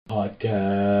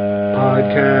Podcast.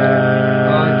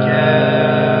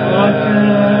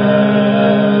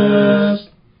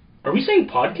 Are we saying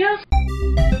podcast?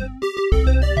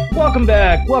 Welcome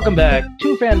back.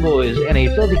 Two fanboys and a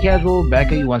filthy casual back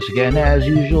at you once again. As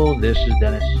usual, this is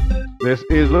Dennis. This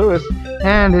is Lewis.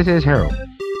 And this is Harold.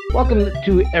 Welcome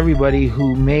to everybody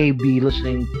who may be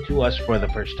listening to us for the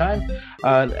first time.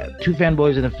 Two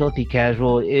fanboys and a filthy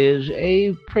casual is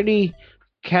a pretty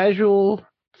casual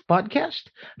podcast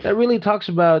that really talks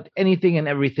about anything and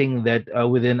everything that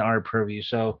within our purview.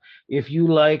 So if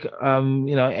you like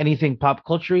anything pop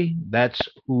culture, that's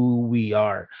who we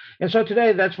are. And so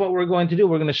today that's what we're going to do.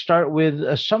 We're going to start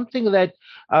with something that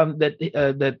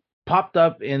popped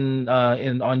up in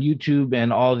on YouTube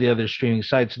and all the other streaming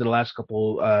sites the last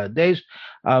couple days,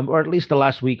 or at least the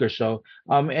last week or so.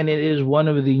 And it is one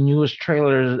of the newest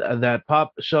trailers that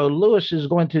popped. So Lewis is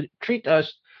going to treat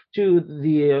us to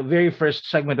the very first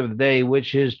segment of the day,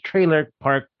 which is Trailer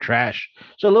Park Trash.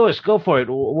 So, Lewis, go for it.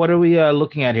 What are we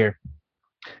looking at here?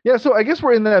 Yeah, so I guess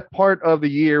we're in that part of the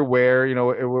year where,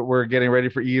 we're getting ready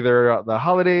for either the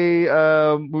holiday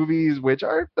movies, which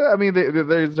are,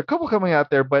 there's a couple coming out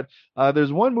there, but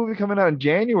there's one movie coming out in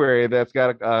January that's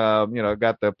got,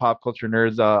 got the pop culture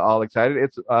nerds all excited.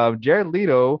 It's Jared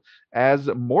Leto as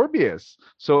Morbius.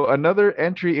 So another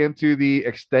entry into the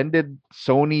extended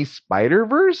Sony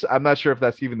Spider-Verse. I'm not sure if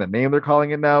that's even the name they're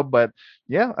calling it now, but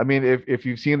yeah, I mean, if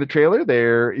you've seen the trailer,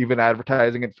 they're even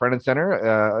advertising it front and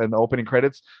center in the opening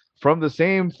credits from the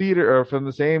same theater or from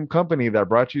the same company that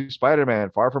brought you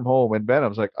Spider-Man, Far From Home, and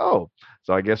Venom. It's like, oh,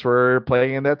 so I guess we're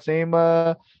playing in that same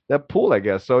that pool, I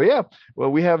guess. So yeah,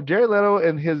 well, we have Jared Leto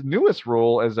in his newest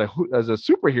role as a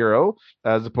superhero,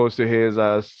 as opposed to his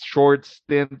short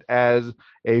stint as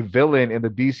a villain in the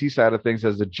DC side of things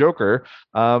as the Joker.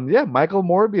 Michael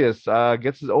Morbius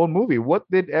gets his own movie. What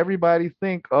did everybody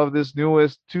think of this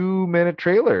newest 2-minute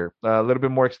trailer? A little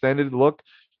bit more extended look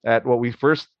at what we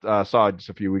first saw just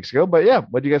a few weeks ago. But yeah,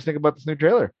 what do you guys think about this new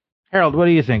trailer? Harold, what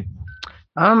do you think?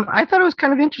 I thought it was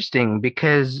kind of interesting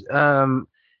because,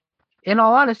 in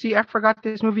all honesty, I forgot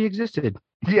this movie existed.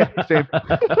 Yeah, same.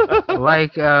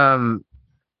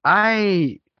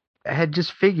 I had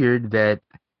just figured that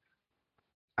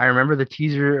I remember the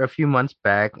teaser a few months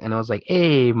back, and I was like,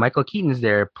 hey, Michael Keaton's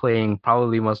there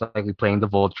probably most likely playing the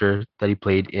Vulture that he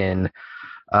played in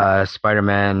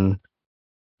Spider-Man,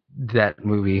 that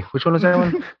movie. Which one was that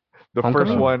one? The Homecoming?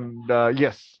 First one,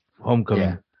 yes.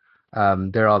 Homecoming. Yeah.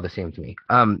 They're all the same to me.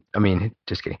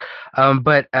 Just kidding.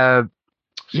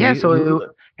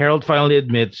 Harold finally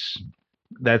admits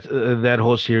that that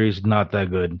whole series is not that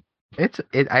good.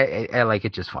 I like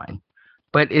it just fine,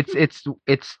 but it's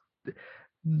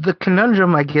the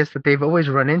conundrum, I guess, that they've always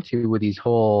run into with these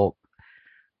whole,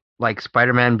 like,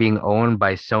 Spider-Man being owned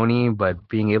by Sony but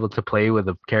being able to play with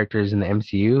the characters in the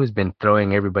MCU has been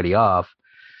throwing everybody off.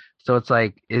 So it's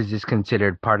like, is this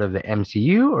considered part of the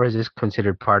MCU or is this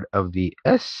considered part of the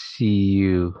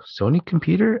SCU, Sony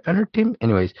Computer Entertainment?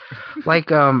 Anyways, like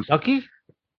Chucky?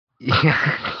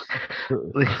 Yeah.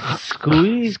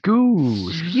 Scooey? It's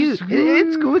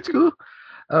cool.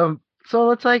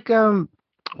 So it's like,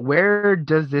 where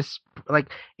does this, like,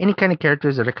 any kind of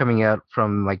characters that are coming out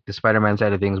from, like, the Spider-Man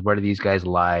side of things, where do these guys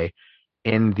lie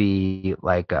in the,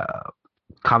 like,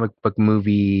 comic book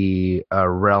movie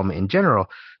realm in general?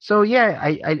 So yeah,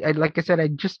 I like I said, I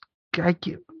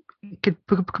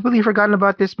completely forgotten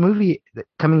about this movie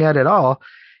coming out at all,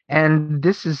 and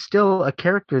this is still a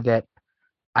character that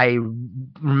I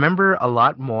remember a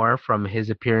lot more from his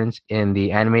appearance in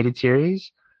the animated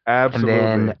series, Absolutely.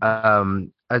 and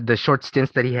then the short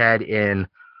stints that he had in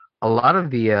a lot of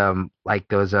the like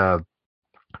those what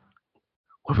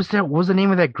was that? What was the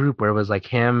name of that group where it was like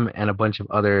him and a bunch of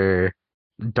other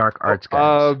dark arts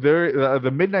guys? They're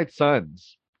the Midnight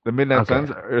Suns. The Midnight Okay. Suns.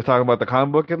 You're talking about the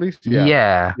comic book, at least.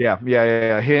 Yeah.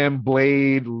 Yeah. Him,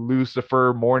 Blade,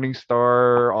 Lucifer,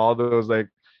 Morningstar, all those like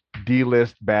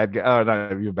D-list bad guys. Oh,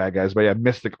 not even bad guys, but yeah,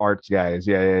 mystic arts guys.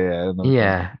 Yeah.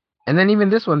 Yeah. And then even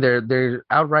this one, they're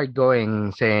outright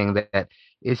going saying that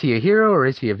is he a hero or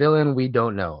is he a villain? We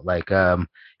don't know. Like,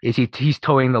 he's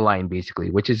towing the line basically,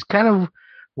 which is kind of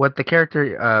what the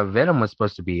character Venom was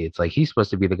supposed to be. It's like he's supposed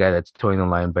to be the guy that's towing the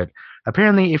line, but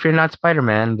apparently, if you're not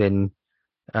Spider-Man, then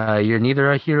you're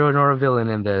neither a hero nor a villain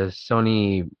in the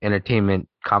Sony Entertainment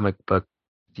comic book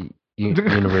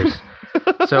universe.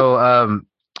 So,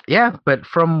 yeah, but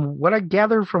from what I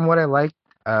gathered, from what I liked,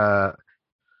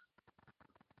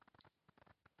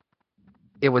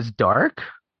 it was dark.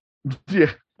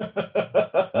 Yeah.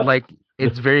 Like,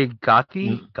 it's very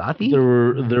gothy.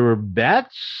 There were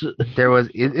bats.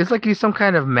 It's like he's some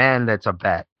kind of man that's a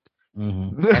bat.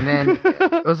 And then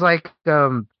it was like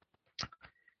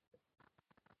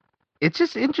it's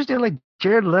just interesting. Like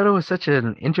Jared Leto is such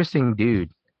an interesting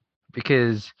dude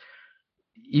because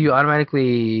you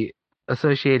automatically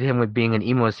associate him with being an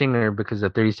emo singer because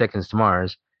of 30 Seconds to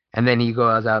Mars, and then he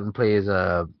goes out and plays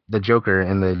the Joker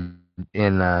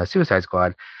in Suicide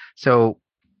Squad. So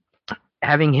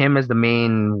having him as the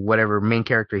main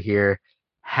character here,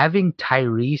 having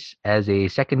Tyrese as a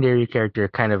secondary character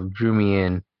kind of drew me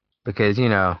in because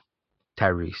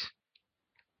Tyrese.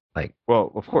 Like,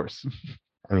 Well, of course.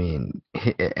 I mean,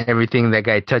 everything that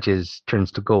guy touches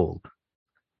turns to gold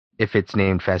if it's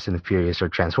named Fast and the Furious or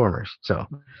Transformers. So,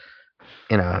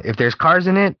 if there's cars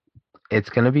in it, it's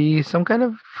gonna be some kind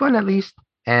of fun at least.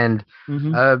 And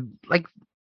Hmm. like,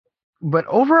 but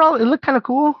overall, it looked kind of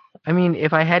cool. I mean,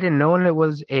 if I hadn't known it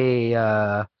was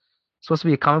a supposed to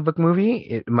be a comic book movie,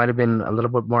 it might have been a little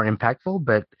bit more impactful.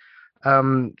 But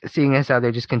seeing as how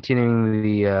they're just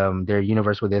continuing their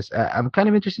universe with this, I'm kind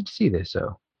of interested to see this.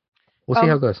 So we'll see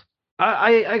how it Um, goes.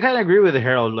 I kind of agree with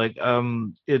Harold. Like,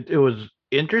 it was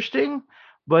interesting,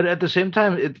 but at the same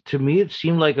time, it to me it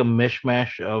seemed like a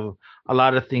mishmash of a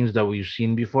lot of things that we've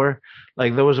seen before.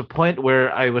 Like, there was a point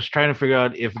where I was trying to figure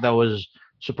out if that was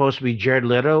supposed to be Jared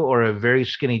Leto or a very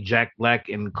skinny Jack Black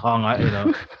in Kong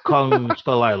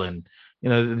Skull Island.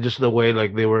 Just the way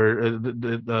like they were,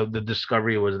 the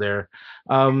discovery was there.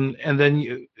 And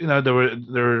then there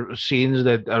were scenes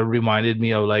that reminded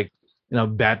me of like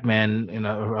Batman,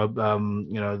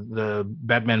 the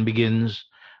Batman Begins,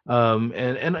 and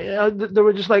there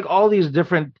were just like all these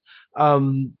different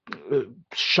um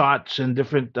shots and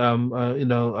different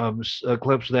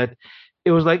clips that it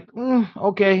was like,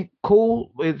 okay,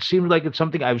 cool. It seems like it's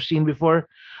something I've seen before,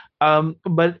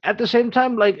 but at the same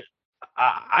time, like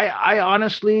I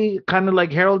honestly kind of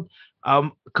like Harold,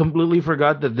 completely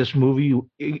forgot that this movie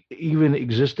even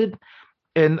existed.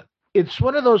 And it's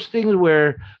one of those things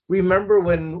where, remember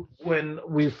when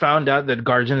we found out that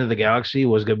Guardian of the Galaxy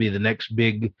was going to be the next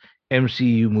big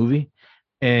MCU movie,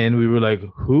 and we were like,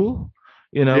 who?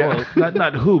 Yeah. Well,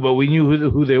 not who, but we knew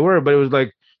who they were. But it was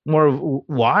like more of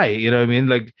why. What I mean?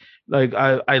 Like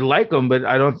I like them, but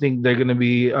I don't think they're going to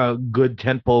be a good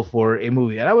tentpole for a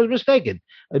movie. And I was mistaken,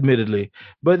 admittedly.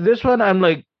 But this one, I'm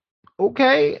like,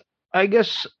 okay, I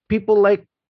guess people like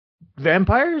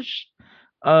vampires,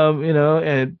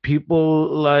 and people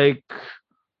like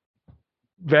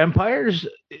vampires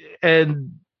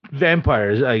and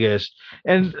vampires, I guess.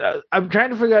 And I'm trying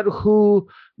to figure out who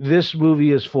this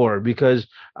movie is for, because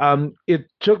it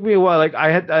took me a while. Like,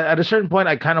 I had at a certain point,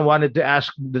 I kind of wanted to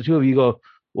ask the two of you, go,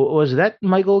 Was that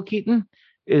Michael Keaton?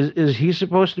 Is he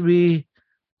supposed to be?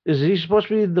 Is he supposed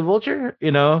to be the Vulture?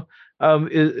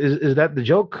 Is that the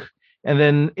joke? And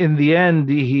then in the end,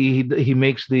 he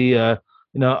makes the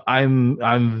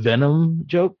I'm Venom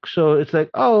joke. So it's like,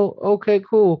 oh, okay,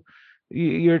 cool.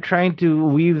 You're trying to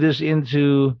weave this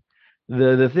into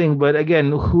the thing, but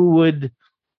again, who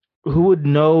would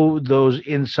know those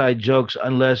inside jokes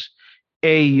unless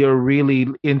A, you're really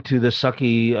into the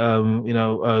sucky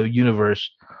universe,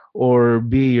 or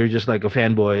B, you're just like a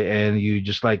fanboy and you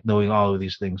just like knowing all of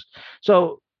these things.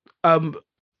 So um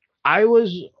I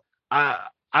was I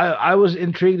I was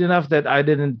intrigued enough that I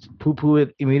didn't poo poo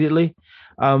it immediately.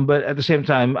 But at the same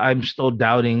time, I'm still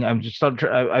doubting. I'm just still.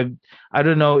 I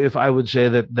don't know if I would say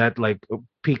that like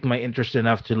piqued my interest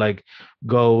enough to like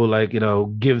go like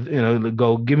give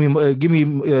go give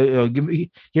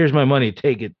me, here's my money,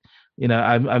 take it.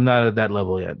 I'm not at that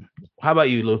level yet. How about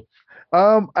you, Lou?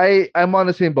 I'm on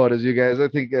the same boat as you guys. I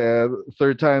think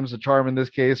third time's a charm in this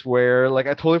case, where like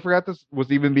I totally forgot this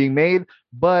was even being made.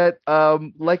 But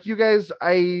like you guys,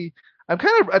 I'm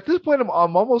kind of at this point I'm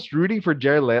almost rooting for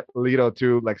Leto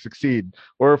to like succeed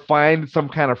or find some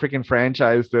kind of freaking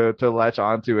franchise to latch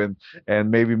onto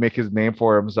and maybe make his name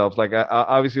for himself. Like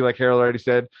obviously, like Harold already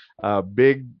said,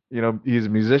 big. He's a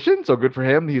musician, so good for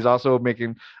him. He's also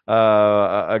making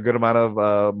a good amount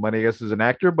of money, I guess, as an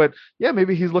actor. But yeah,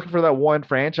 maybe he's looking for that one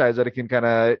franchise that he can kind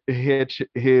of hitch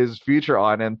his future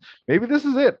on, and maybe this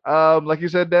is it. Like you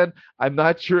said, Dan, I'm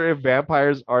not sure if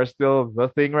vampires are still the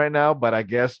thing right now, but I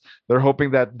guess they're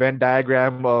hoping that Venn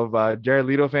diagram of Jared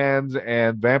Leto fans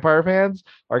and vampire fans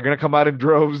are gonna come out in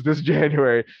droves this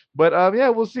January. But yeah,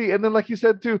 we'll see. And then, like you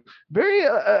said too, very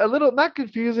a little not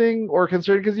confusing or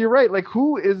concerning because you're right. Like,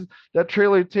 who is is that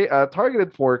trailer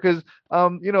targeted for? Because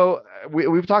you know,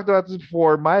 we've talked about this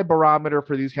before. My barometer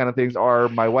for these kind of things are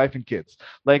my wife and kids.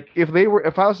 Like if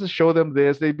I was to show them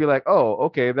this, they'd be like, oh,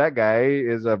 okay, that guy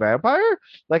is a vampire.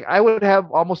 Like I would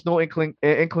have almost no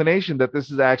inclination that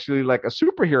this is actually like a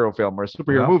superhero film or a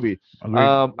superhero Yeah, movie.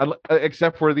 agreed.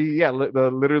 Except for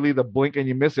literally the blink and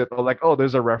you miss it. Or like, oh,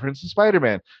 there's a reference to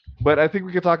Spider-Man. But I think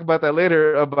we could talk about that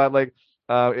later about like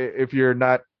if you're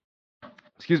not,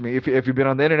 excuse me, if you've been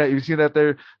on the internet, you've seen that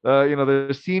you know,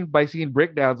 there's scene by scene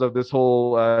breakdowns of this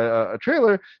whole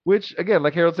trailer, which again,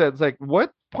 like Harold said, it's like,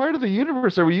 what part of the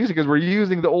universe are we using? Because we're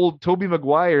using the old Tobey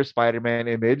Maguire Spider-Man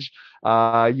image,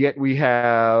 yet we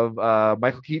have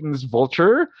Michael Keaton's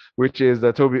Vulture, which is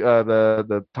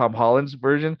the Tom Holland's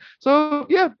version. So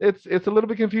yeah, it's a little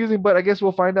bit confusing, but I guess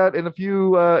we'll find out in a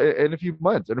few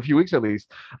months, in a few weeks at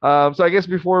least. So I guess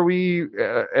before we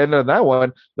end on that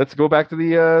one, let's go back to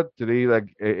the like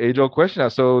age old question now.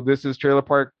 So this is Trailer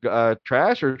Park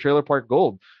trash or Trailer Park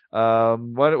gold? How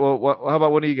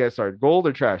about one of you guys start? Gold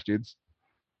or trash, dudes?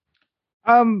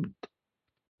 Um,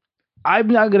 I'm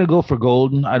not gonna go for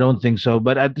gold. I don't think so.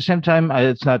 But at the same time,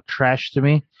 it's not trash to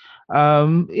me.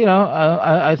 You know,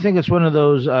 I think it's one of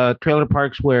those trailer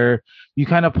parks where you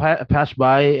kind of pass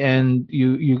by and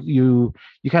you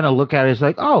kind of look at it. It's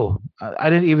like, oh, I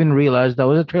didn't even realize that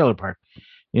was a trailer park.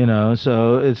 You know,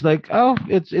 so it's like, oh,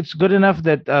 it's good enough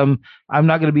that I'm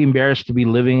not gonna be embarrassed to be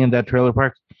living in that trailer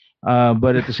park.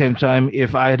 But at the same time,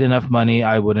 if I had enough money,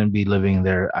 I wouldn't be living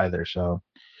there either. So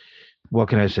what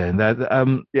can I say? That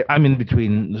Yeah. I'm in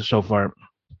between so far.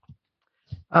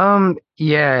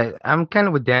 Yeah, I'm kind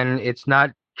of with Dan. It's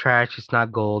not trash, it's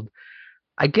not gold.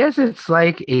 I guess it's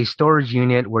like a storage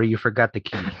unit where you forgot the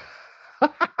key.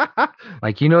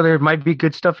 Like, you know, there might be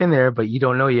good stuff in there, but you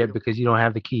don't know yet because you don't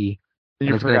have the key. And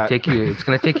You it's gonna forgot. take you it's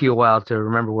gonna take you a while to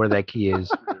remember where that key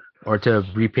is, or to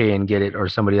repay and get it, or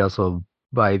somebody else will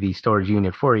buy the storage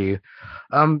unit for you.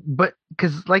 But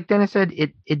because like Dennis said,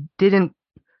 it didn't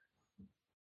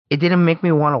make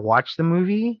me want to watch the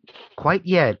movie quite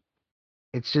yet.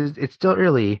 It's still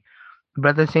early, but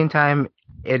at the same time,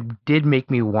 it did make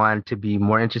me want to be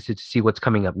more interested to see what's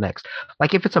coming up next.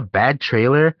 Like if it's a bad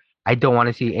trailer, I don't want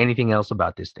to see anything else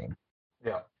about this thing.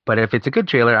 Yeah. But if it's a good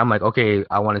trailer, I'm like, okay,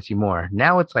 I want to see more.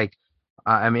 Now it's like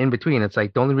I'm in between. It's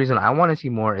like the only reason I want to see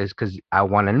more is because I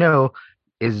want to know,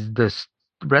 is this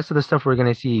rest of the stuff we're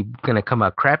gonna see gonna come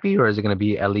out crappy, or is it gonna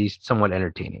be at least somewhat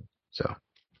entertaining? So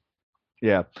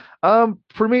Yeah.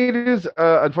 For me, it is.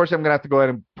 Unfortunately, I'm gonna have to go ahead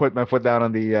and put my foot down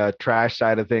on the trash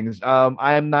side of things.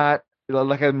 I am not,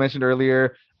 like I mentioned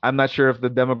earlier, I'm not sure if the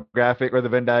demographic or the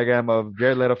Venn diagram of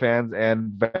Jared Leto fans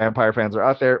and vampire fans are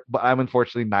out there, but I'm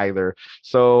unfortunately neither.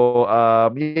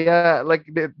 So, yeah, like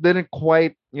it didn't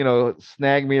quite, you know,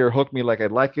 snag me or hook me like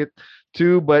I'd like it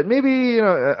to. But maybe, you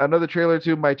know, another trailer or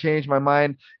two might change my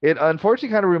mind. It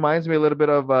unfortunately kind of reminds me a little bit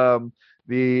of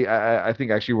I think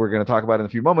actually we're going to talk about it in a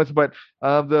few moments, but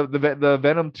the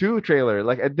Venom 2 trailer.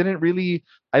 Like I didn't really,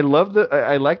 I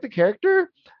like the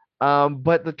character,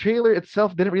 but the trailer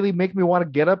itself didn't really make me want to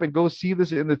get up and go see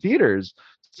this in the theaters.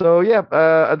 So yeah,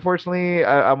 unfortunately,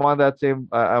 I'm on the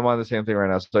same thing right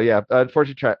now. So yeah,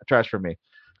 unfortunately, trash for me.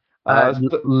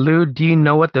 Lou, do you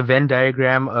know what the Venn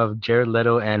diagram of Jared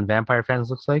Leto and vampire fans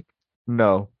looks like?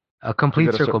 No. A Is complete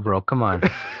it a circle, bro. Come on.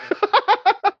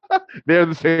 They're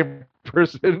the same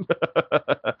person.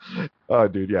 Oh,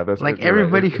 dude, yeah, that's Like you're right.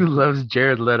 everybody who loves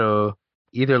Jared Leto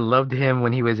either loved him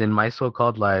when he was in My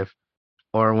So-Called Life,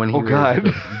 or when he Oh was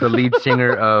God. the lead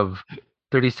singer of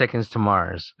 30 Seconds to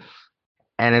Mars.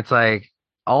 And it's like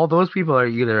all those people are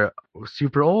either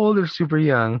super old or super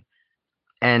young,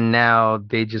 and now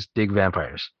they just dig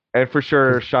vampires. And for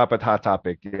sure, 'Cause- shop at Hot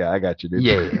Topic. Yeah, I got you, dude.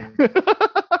 Yeah, yeah.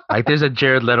 Like there's a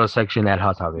Jared Leto section at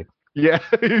Hot Topic. Yeah,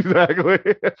 exactly.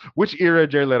 Which era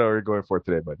Jared Leto are we going for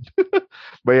today, bud?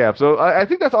 But yeah, so I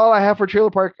think that's all I have for Trailer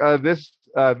Park this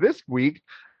week.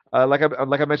 Like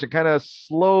I mentioned, kind of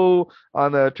slow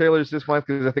on the trailers this month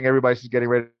because I think everybody's just getting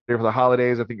ready for the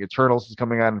holidays. I think Eternals is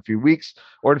coming out in a few weeks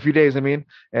or in a few days. I mean,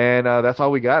 and that's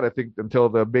all we got. I think until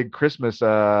the big Christmas,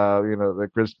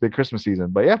 big Christmas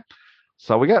season. But yeah, that's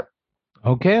all we got.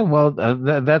 Okay, well,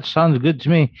 that sounds good to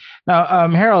me. Now,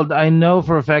 Harold, I know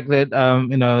for a fact that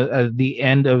you know, at the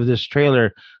end of this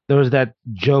trailer, there was that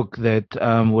joke that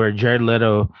where Jared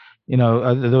Leto, you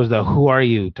know, there was the "Who are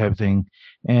you" type thing,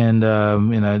 and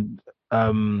you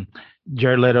know,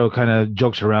 Jared Leto kind of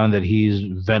jokes around that he's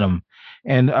Venom,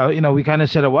 and you know, we kind of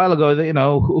said a while ago that, you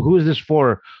know, who is this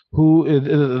for?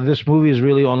 This movie is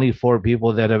really only for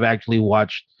people that have actually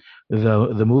watched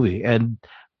the movie, and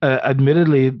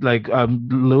admittedly, like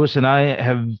Lewis and I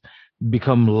have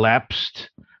become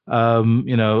lapsed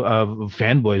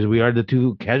fanboys. We are the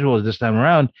two casuals this time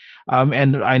around.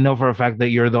 And I know for a fact that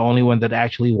you're the only one that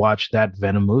actually watched that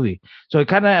Venom movie. So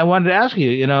I wanted to ask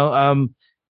you,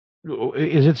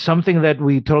 is it something that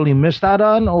we totally missed out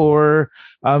on, or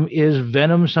is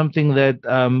Venom something that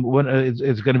when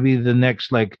it's going to be the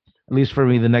next, like, at least for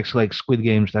me, the next like Squid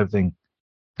Games type thing,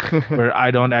 where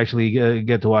I don't actually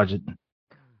get to watch it?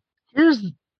 Here's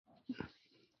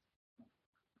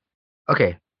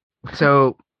okay.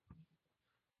 So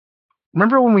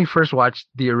remember when we first watched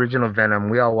the original Venom?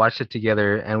 We all watched it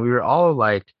together, and we were all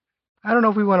like, "I don't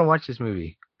know if we want to watch this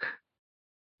movie."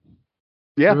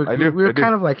 Yeah, I do. We were I do.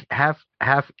 kind of like half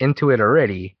into it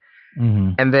already,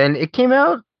 Hmm. and then it came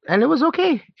out, and it was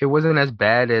okay. It wasn't as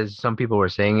bad as some people were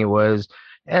saying it was,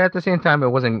 and at the same time, it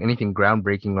wasn't anything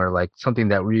groundbreaking or like something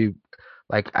that we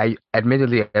like. I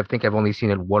admittedly, I think I've only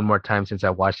seen it one more time since I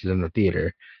watched it in the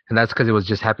theater, and that's because it was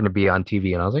just happened to be on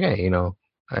TV, and I was like, hey,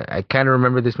 I kind of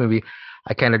remember this movie.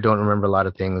 I kind of don't remember a lot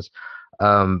of things.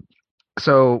 Um,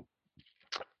 so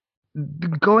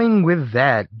going with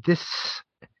that,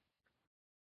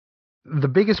 the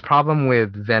biggest problem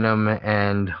with Venom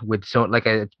and with so like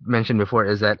I mentioned before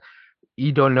is that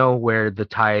you don't know where the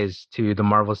ties to the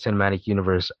Marvel Cinematic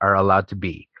Universe are allowed to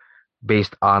be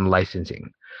based on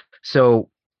licensing. So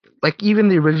like even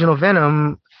the original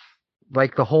Venom,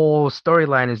 like the whole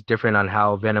storyline is different on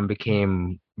how Venom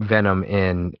became Venom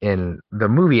in the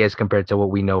movie as compared to what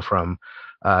we know from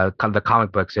the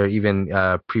comic books or even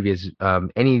previous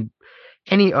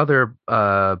any other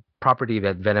property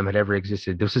that Venom had ever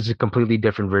existed. This is a completely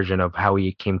different version of how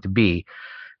he came to be.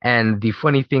 And the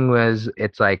funny thing was,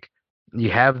 it's like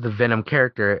you have the Venom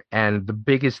character, and the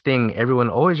biggest thing everyone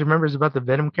always remembers about the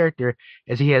Venom character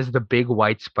is he has the big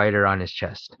white spider on his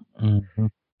chest. Hmm.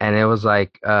 And it was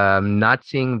like not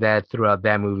seeing that throughout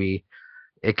that movie,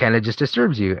 it kind of just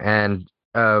disturbs you. And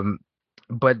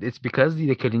but it's because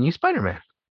they couldn't use Spider-Man,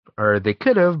 or they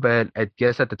could have, but I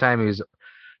guess at the time he was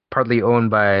partly owned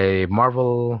by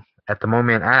Marvel at the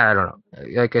moment. I don't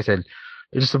know. Like I said,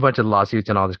 there's just a bunch of lawsuits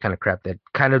and all this kind of crap that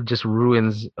kind of just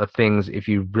ruins things if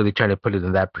you really try to put it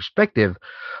in that perspective.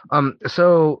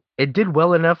 So it did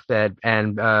well enough that,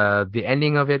 and the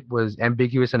ending of it was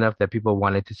ambiguous enough that people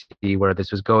wanted to see where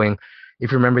this was going.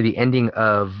 If you remember the ending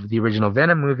of the original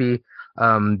Venom movie,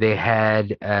 they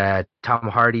had Tom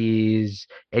Hardy's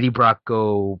Eddie Brock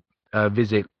go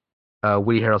visit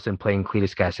Woody Harrelson playing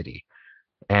Cletus Cassidy,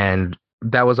 and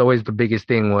that was always the biggest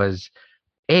thing was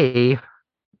A,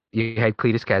 you had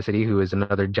Cletus Cassidy, who is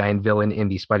another giant villain in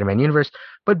the Spider-Man universe,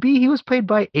 but B, he was played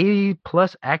by A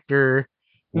plus actor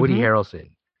Woody Hmm.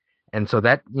 Harrelson. And so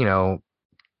that,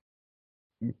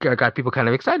 got people kind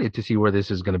of excited to see where this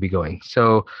is going to be going.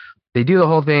 So they do the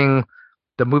whole thing,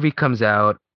 the movie comes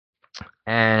out,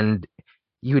 and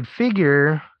you would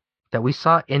figure that we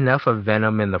saw enough of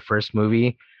Venom in the first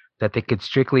movie that they could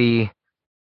strictly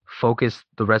focus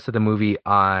the rest of the movie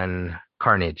on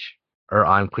Carnage or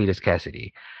on Cletus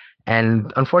Cassidy.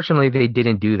 And unfortunately, they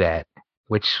didn't do that,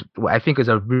 which I think is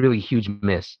a really huge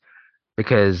miss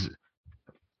because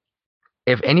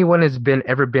if anyone has been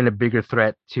ever been a bigger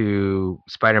threat to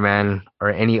Spider-Man or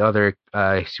any other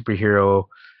superhero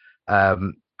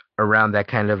um, around that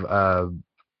kind of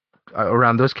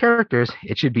around those characters,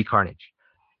 it should be Carnage.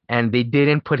 And they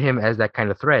didn't put him as that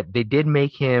kind of threat. They did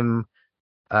make him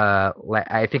like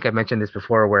I think I mentioned this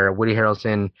before, where Woody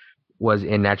Harrelson was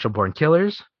in Natural Born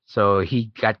Killers, so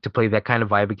he got to play that kind of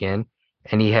vibe again,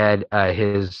 and he had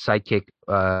his sidekick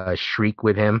Shriek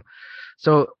with him.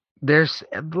 So there's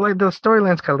like the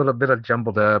storyline's got a little bit of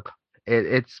jumbled up.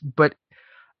 It's but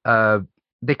uh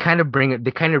they kind of bring it,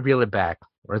 they kind of reel it back,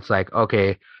 where it's like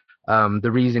okay,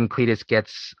 the reason Cletus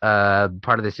gets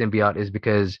part of the symbiote is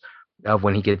because of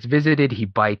when he gets visited, he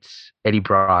bites Eddie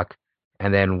Brock,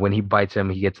 and then when he bites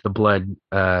him, he gets the blood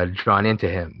drawn into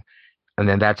him, and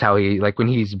then that's how he like when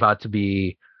he's about to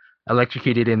be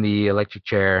electrocuted in the electric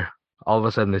chair, all of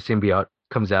a sudden the symbiote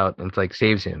comes out and it's like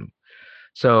saves him.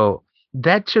 So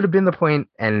that should have been the point,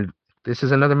 and this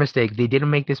is another mistake. They didn't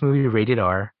make this movie rated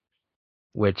R,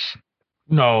 which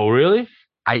No, really?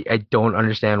 I don't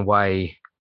understand why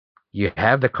you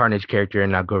have the Carnage character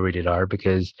and not go rated R,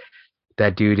 because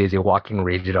that dude is a walking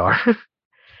rated R.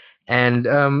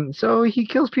 And so he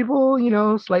kills people,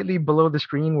 slightly below the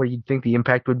screen where you'd think the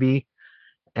impact would be.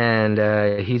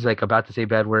 And he's like about to say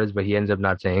bad words, but he ends up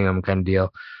not saying them, kind of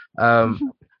deal.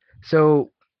 Um,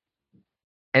 so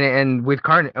and with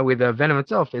Venom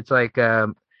itself, it's like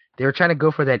they were trying to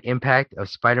go for that impact of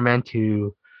Spider-Man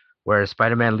 2, where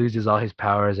Spider-Man loses all his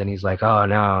powers and he's like, oh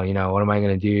no, what am I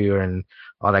gonna do, and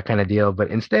all that kind of deal. But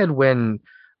instead, when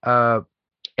uh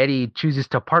Eddie chooses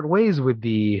to part ways with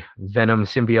the Venom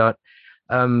symbiote,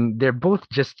 they're both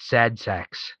just sad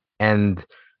sacks. And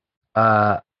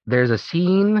there's a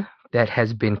scene that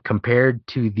has been compared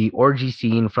to the orgy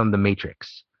scene from The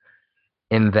Matrix,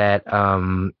 in that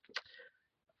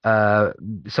uh,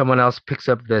 someone else picks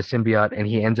up the symbiote and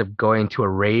he ends up going to a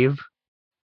rave,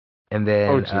 and Oh,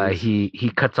 then jeez. he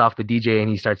cuts off the DJ and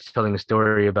he starts telling a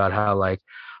story about how, like,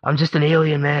 I'm just an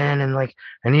alien, man, and like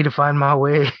I need to find my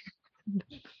way.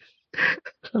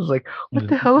 I was like, what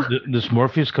the hell? Does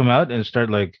Morpheus come out and start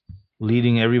like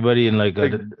leading everybody in like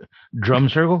Like, a drum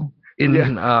circle?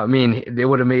 Yeah. I mean, they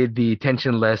would have made the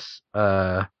tension less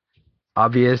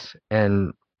obvious,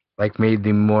 and like made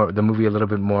the movie a little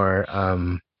bit more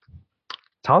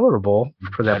tolerable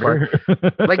for that part.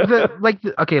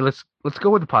 Better? Okay, let's go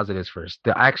with the positives first.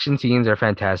 The action scenes are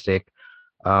fantastic,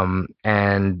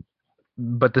 and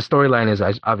but the storyline is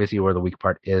obviously where the weak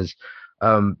part is.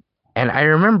 And I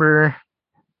remember,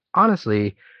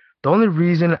 honestly, the only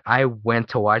reason I went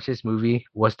to watch this movie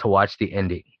was to watch the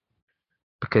ending,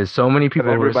 because so many And people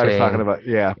were everybody's talking saying, about,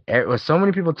 yeah. so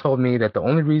many people told me that the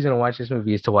only reason to watch this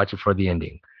movie is to watch it for the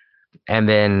ending. And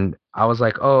then I was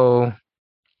like, oh,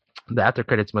 the after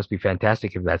credits must be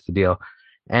fantastic if that's the deal.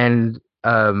 And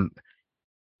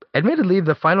admittedly,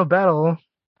 the final battle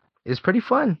is pretty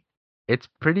fun. It's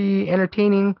pretty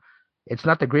entertaining. It's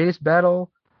not the greatest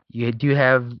battle. You do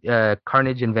have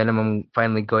Carnage and Venom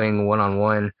finally going one on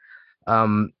one.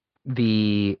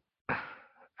 The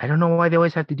I don't know why they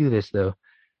always have to do this though.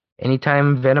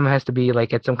 Anytime Venom has to be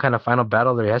like at some kind of final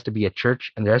battle, there has to be a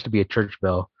church and there has to be a church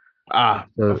bell. Ah,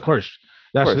 So, of course.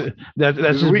 Of That's course. that's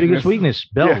His his biggest weakness. weakness.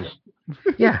 Bells.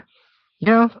 yeah,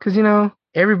 because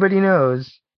everybody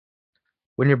knows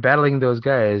when you're battling those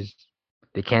guys,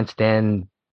 they can't stand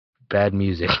bad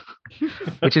music,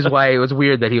 which is why it was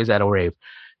weird that he was at a rave.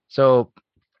 So,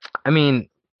 I mean,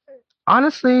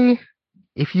 honestly,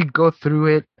 if you go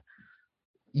through it,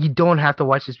 you don't have to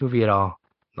watch this movie at all.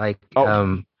 Like,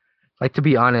 Oh. like, to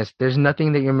be honest, there's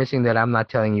nothing that you're missing that I'm not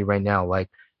telling you right now. Like,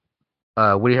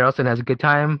 Woody Harrelson has a good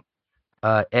time.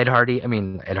 Tom Hardy. I'm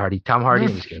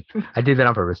just kidding. I did that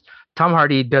on purpose. Tom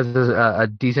Hardy does a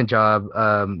decent job.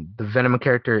 The Venom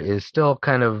character is still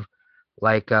kind of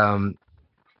like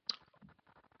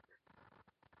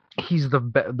he's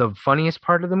the funniest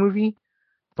part of the movie,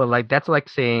 but like that's like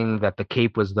saying that the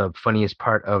Cape was the funniest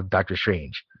part of Doctor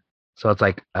Strange. So it's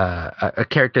like a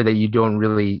character that you don't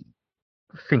really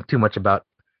think too much about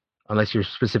unless you're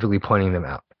specifically pointing them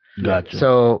out. Gotcha.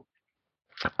 So,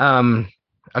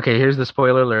 okay, here's the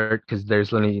spoiler alert because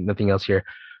there's literally nothing else here.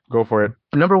 Go for it.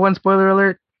 Number one spoiler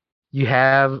alert: you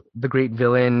have the great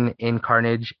villain in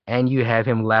Carnage, and you have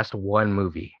him last one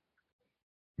movie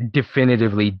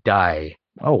definitively die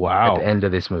Oh at wow. the end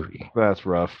of this movie. That's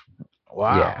rough.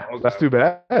 Wow. Yeah. Okay. That's too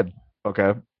bad.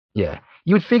 Okay. Yeah,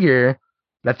 you would figure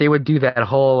that they would do that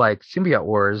whole like symbiote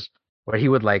wars where he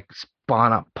would like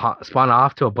spawn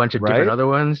off to a bunch of different Right. other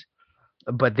ones,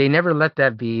 but they never let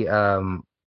that be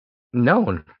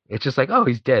known. It's just like, oh,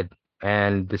 he's dead,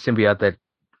 and the symbiote that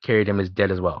carried him is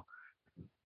dead as well.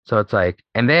 So it's like,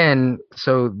 and then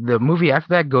so the movie after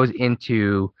that goes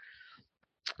into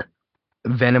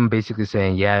Venom basically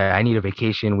saying, yeah, I need a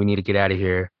vacation. We need to get out of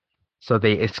here. So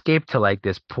they escape to like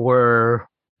this poor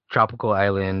tropical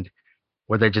island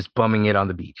where they're just bumming it on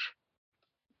the beach.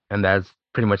 And that's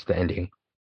pretty much the ending.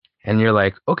 And you're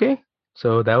like, okay,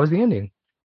 so that was the ending.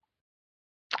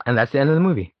 And that's the end of the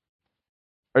movie.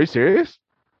 Are you serious?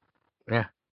 Yeah.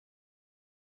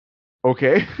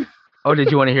 Okay. Oh,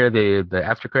 did you want to hear the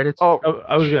after credits? Oh.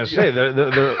 I was gonna say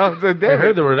Oh, I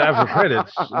heard the word after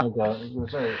credits. Okay, I was gonna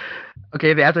say.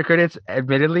 Okay, the after credits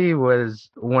admittedly was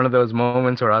one of those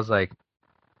moments where I was like,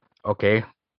 okay,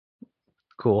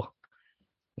 cool.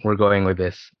 We're going with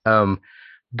this.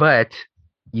 But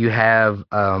you have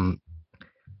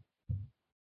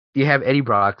Eddie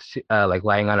Brock like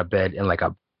lying on a bed in like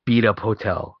a beat up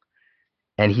hotel,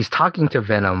 and he's talking to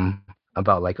Venom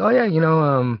about like, oh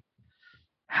yeah,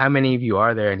 how many of you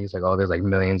are there? And he's like, oh, there's like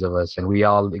millions of us, and we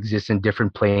all exist in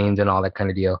different planes and all that kind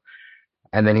of deal.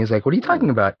 And then he's like, what are you talking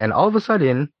about? And all of a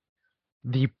sudden,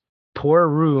 the poor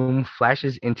room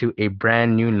flashes into a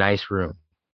brand new nice room.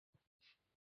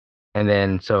 And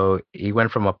then so he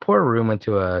went from a poor room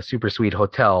into a super sweet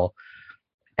hotel.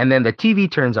 And then the TV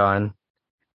turns on,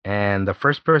 and the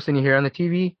first person you hear on the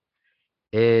TV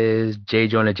is J.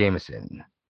 Jonah Jameson,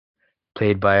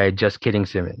 played by Just Kidding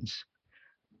Simmons.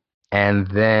 And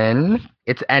then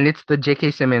it's the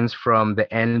J.K. Simmons from the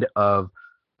end of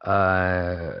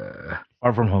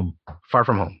Far From Home. Far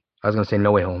From Home. I was gonna say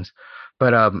No Way Homes,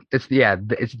 But it's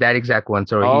that exact one.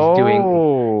 So he's Oh,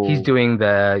 doing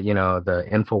the the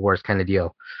InfoWars kind of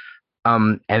deal.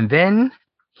 And then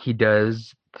he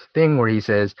does the thing where he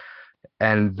says,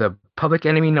 and the public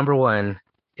enemy number one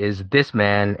is this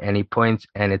man, and he points,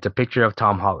 and it's a picture of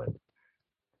Tom Holland.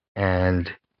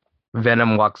 And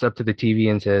Venom walks up to the TV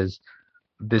and says,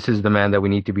 "This is the man that we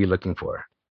need to be looking for."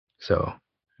 So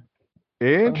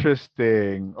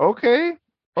interesting. Okay.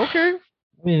 Okay.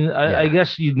 I mean, I yeah,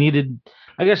 guess you needed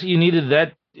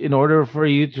that in order for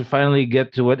you to finally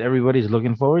get to what everybody's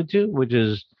looking forward to, which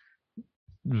is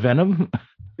Venom.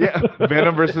 Yeah,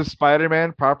 Venom versus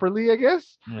Spider-Man properly, I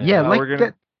guess. yeah, like We're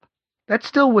gonna. that. That's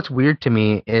still what's weird to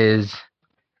me is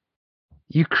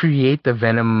you create the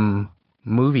Venom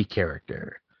movie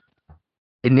character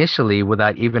initially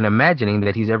without even imagining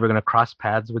that he's ever going to cross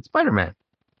paths with Spider-Man.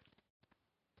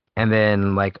 And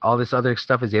then like all this other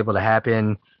stuff is able to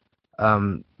happen.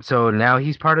 So now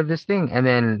he's part of this thing. And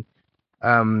then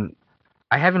um,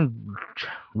 I haven't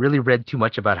really read too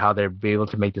much about how they're be able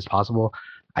to make this possible.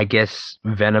 I guess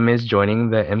Venom is joining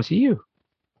the MCU.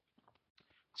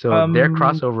 So their Um,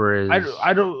 crossover is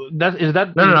I don't. That is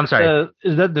that no, no, no, I'm sorry.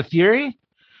 is that the theory?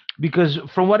 Because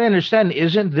from what I understand,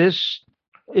 isn't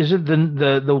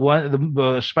the one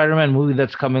the Spider-Man movie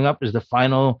that's coming up is the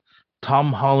final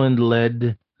Tom Holland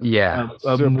led Yeah.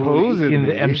 a movie in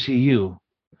the Supposedly. MCU.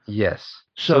 Yes.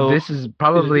 So So this is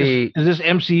probably is this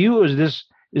MCU or is this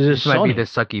this might be Sony? the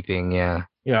sucky thing, yeah.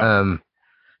 Yeah. Um,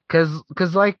 cause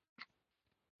like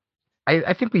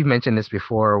I think we've mentioned this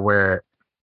before where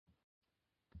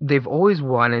they've always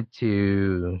wanted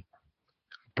to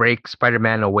break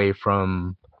Spider-Man away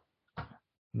from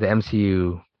the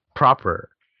MCU proper.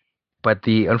 But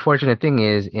the unfortunate thing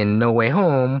is in No Way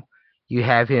Home, you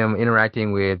have him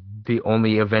interacting with the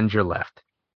only Avenger left.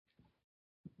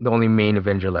 The only main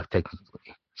Avenger left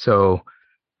technically. So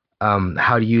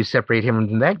how do you separate him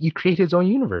from that? You create his own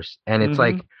universe. And it's Hmm.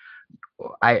 like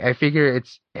I figure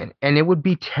it's and it would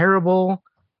be terrible.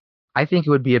 I think it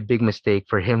would be a big mistake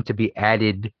for him to be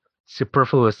added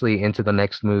superfluously into the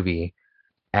next movie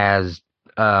as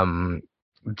um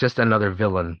just another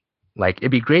villain. Like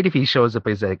it'd be great if he shows up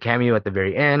as a cameo at the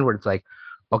very end where it's like,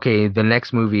 okay, the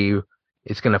next movie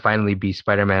is gonna finally be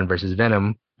Spider-Man versus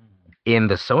Venom in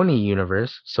the Sony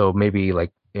universe. So maybe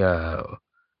like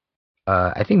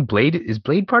I think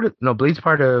Blade part of no Blade's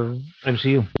part of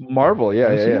MCU. Marvel.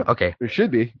 Yeah, yeah, MCU? yeah. Okay. It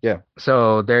should be. Yeah.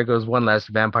 So there goes one last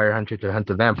vampire hunter to hunt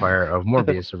the vampire of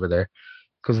Morbius over there.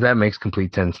 Because that makes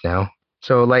complete sense now.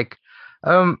 So like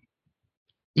um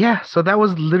yeah, so that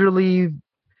was literally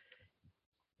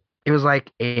it was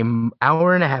like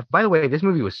hour and a half. By the way, this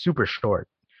movie was super short.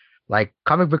 Like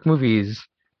comic book movies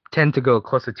tend to go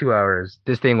close to 2 hours.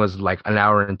 This thing was like an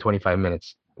hour and 25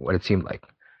 minutes, what it seemed like.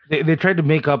 They tried to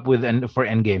make up with for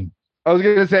Endgame. I was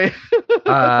gonna say.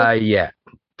 Yeah,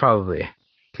 probably.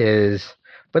 Cause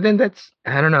but then that's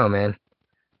I don't know, man.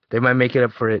 They might make it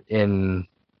up for it in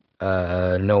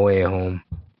No Way Home.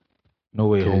 No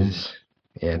Way Home. Cause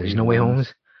yeah, there's Way no way Homes.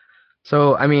 homes.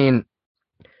 So I mean,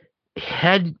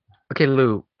 had okay,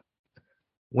 Lou,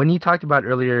 when you talked about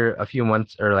earlier a few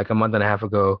months or like a month and a half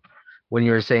ago, when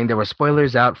you were saying there were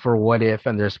spoilers out for What If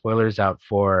and there's spoilers out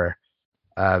for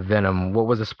Venom, what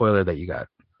was the spoiler that you got?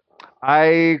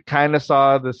 I kind of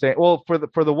saw the same. Well, for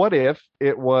the what if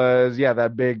it was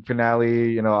that big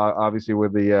finale. Obviously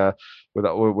with the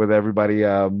with everybody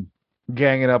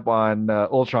ganging up on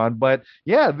Ultron. But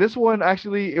yeah, this one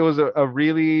actually it was a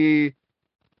really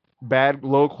bad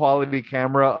low quality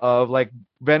camera of like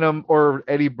Venom or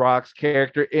Eddie Brock's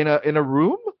character in a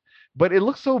room, but it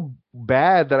looked so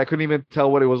bad that I couldn't even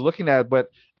tell what it was looking at. But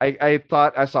I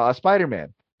thought I saw a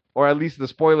Spider-Man, or at least the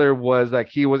spoiler was like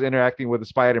he was interacting with the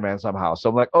Spider-Man somehow. So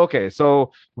I'm like, okay,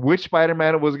 so which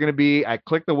Spider-Man it was going to be? I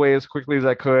clicked away as quickly as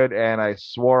I could, and I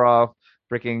swore off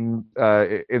freaking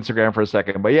Instagram for a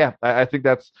second. But yeah, I think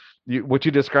that's what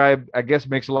you described. I guess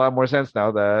makes a lot more sense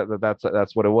now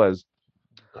that's what it was.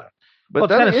 Well, But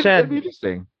it's kind of that'd sad. be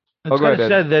interesting. Oh, It's go kind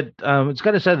of ahead, Ed.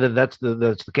 sad that that's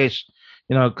the case.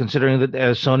 Considering that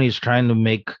Sony's trying to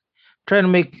make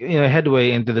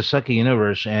headway into the Sucky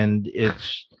universe, and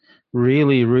it's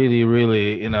really, really,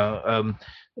 really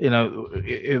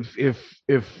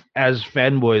if as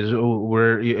fanboys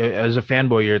as a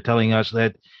fanboy you're telling us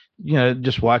that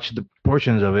just watch the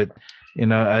portions of it.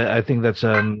 I think that's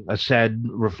a sad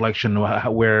reflection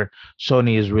of where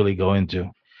Sony is really going to.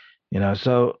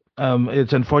 So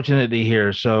it's unfortunate to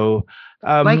hear. So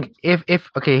Like if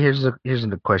okay, here's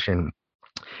the question.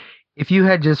 If you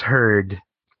had just heard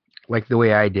like the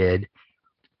way I did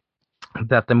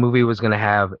that the movie was gonna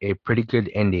have a pretty good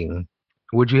ending,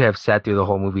 would you have sat through the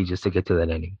whole movie just to get to that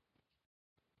ending?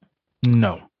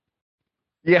 No.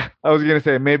 Yeah, I was gonna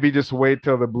say maybe just wait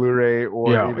till the Blu-ray,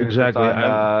 or Yeah, even if it's exactly.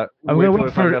 on. I'm Wait gonna till wait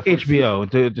it's on for Netflix. HBO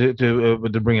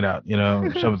to bring it out.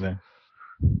 Something.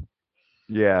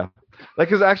 Yeah, like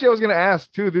because actually I was gonna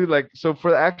ask too, dude. Like, so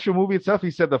for the actual movie itself,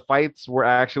 he said the fights were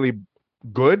actually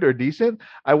good or decent.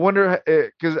 I wonder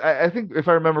because I think if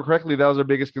I remember correctly, that was our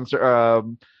biggest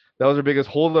concern. That was our biggest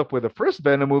holdup with the first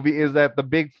Venom movie is that the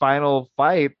big final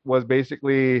fight was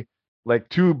basically like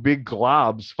two big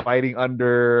globs fighting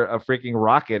under a freaking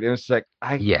rocket, and it's like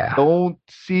I Yeah, don't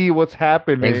see what's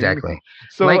happening. exactly.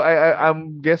 So Like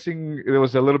I'm guessing it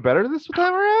was a little better this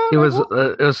time it around. I was hope.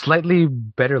 it was slightly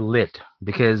better lit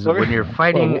because when Okay. you're Well,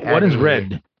 fighting what at is a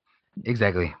red?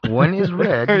 exactly one is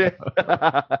red,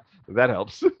 Yeah. That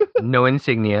helps. no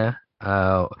insignia.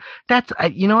 That's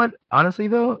you know what? Honestly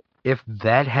though, if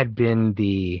that had been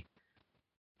the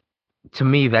to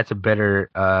me that's a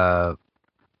better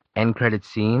end credit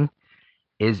scene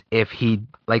is if he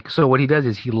like so what he does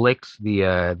is he licks the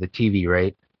TV,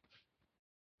 right?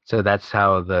 So that's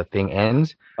how the thing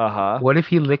ends. Uh-huh. What if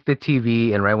he licked the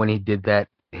TV and right when he did that,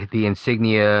 the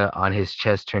insignia on his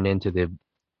chest turned into The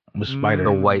the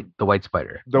spider. white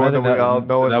spider? The I one that think we all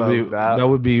know and that would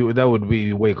love. be that would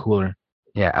be way cooler.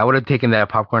 Yeah, I would have taken that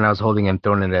popcorn I was holding and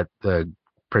thrown it at the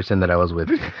person that I was with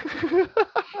because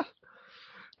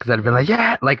I'd have been like,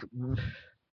 yeah, like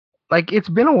it's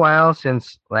been a while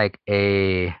since like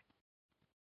a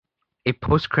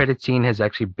post credit scene has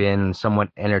actually been somewhat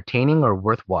entertaining or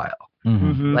worthwhile.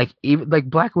 Hmm. Like even like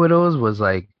Black Widows was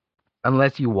like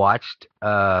unless you watched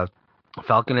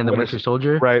Falcon and the Winter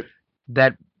Soldier, Right.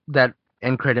 that that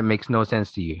end credit makes no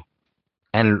sense to you.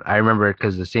 And I remember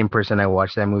because the same person I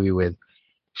watched that movie with,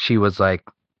 she was like,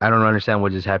 I don't understand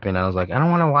what just happened. I was like, I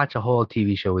don't want to watch a whole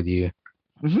TV show with you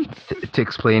to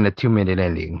explain a 2 minute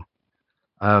ending.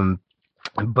 Um,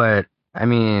 but I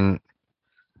mean,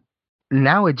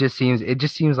 now it just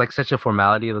seems like such a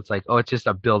formality. That's like, oh, it's just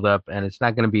a build up, and it's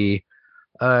not going to be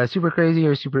super crazy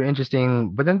or super interesting.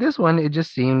 But then this one, it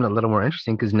just seemed a little more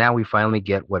interesting because now we finally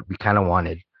get what we kind of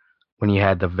wanted when you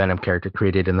had the Venom character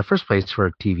created in the first place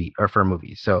for TV or for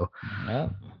movies. So Yeah.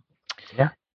 yeah,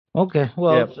 Okay.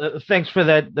 Well, Yep. thanks for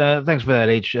that. Thanks for that,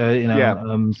 H. Yeah.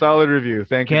 Solid review.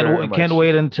 Thank you very much. Can't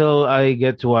wait until I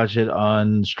get to watch it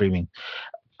on streaming.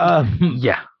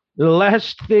 yeah, The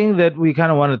last thing that we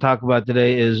kind of want to talk about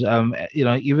today is,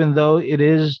 even though it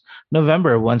is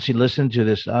November, once you listen to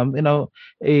this, a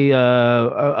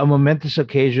momentous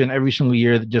occasion every single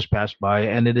year that just passed by,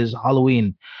 and it is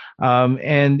Halloween.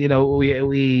 And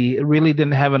we really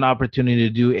didn't have an opportunity to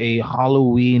do a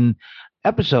Halloween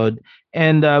episode,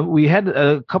 and we had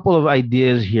a couple of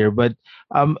ideas here, but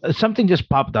something just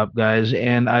popped up, guys,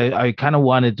 and I kind of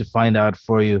wanted to find out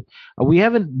for you. We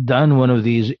haven't done one of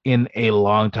these in a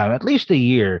long time, at least a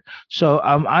year. So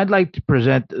I'd like to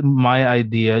present my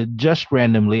idea just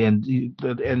randomly,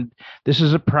 and this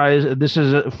is a prize. This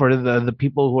is for the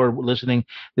people who are listening.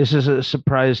 This is a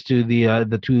surprise to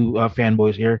the two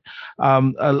fanboys here.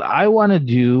 I want to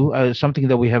do something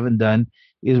that we haven't done.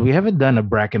 Is we haven't done a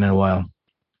bracket in a while.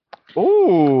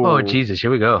 Ooh. oh Jesus,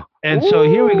 here we go. And so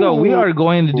here we go. We Ooh. are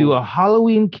going to do a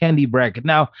Halloween candy bracket.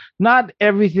 Now, not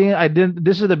everything I did.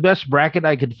 This is the best bracket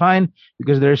I could find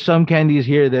because there's some candies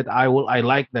here that I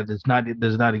like that it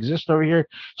does not exist over here.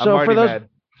 I'm So already mad.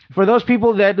 for those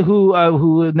people that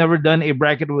who have never done a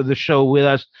bracket with the show with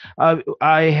us,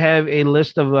 I have a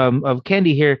list of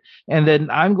candy here, and then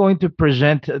I'm going to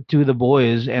present to the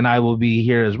boys, and I will be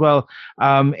here as well.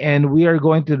 And we are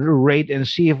going to rate and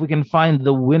see if we can find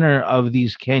the winner of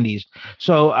these candies.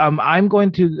 So I'm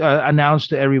going to announce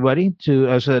to everybody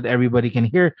so that everybody can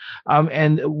hear,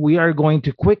 and we are going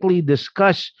to quickly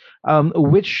discuss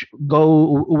which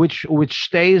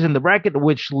stays in the bracket,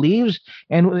 which leaves,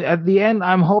 and at the end,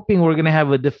 I'm hoping we're going to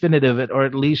have a definitive, or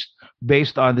at least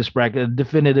based on this bracket, a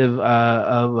definitive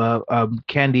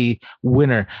candy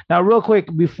winner. Now, real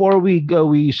quick, before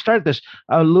we start this,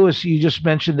 Lewis, you just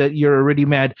mentioned that you're already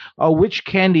mad. Which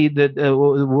candy that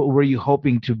were you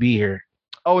hoping to be here?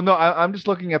 Oh no, I'm just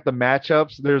looking at the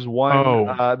matchups. There's one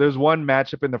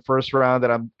matchup in the first round that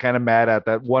I'm kind of mad at.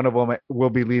 That one of them will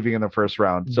be leaving in the first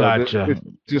round. So Gotcha. it's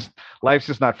just life's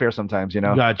just not fair sometimes, you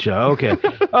know. Gotcha. Okay.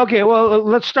 Okay. Well,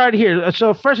 let's start here.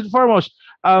 So first and foremost,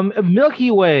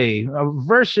 Milky Way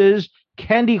versus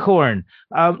candy corn.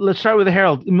 Let's start with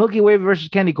Harold. Milky Way versus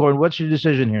candy corn. What's your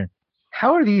decision here?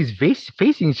 How are these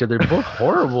facing each other? They're both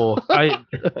horrible.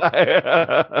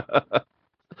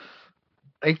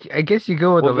 I guess you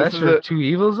go with Well, the this is lesser of two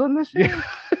evils on this thing?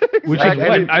 Which is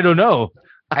Exactly. what? I don't know.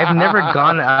 I've never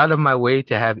gone out of my way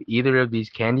to have either of these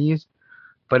candies,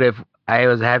 but if I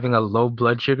was having a low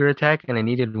blood sugar attack and I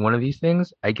needed one of these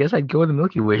things, I guess I'd go with the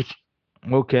Milky Way.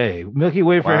 Okay, Milky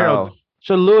Way for Harold. Wow.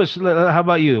 So Lewis, how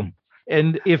about you?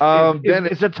 And if it's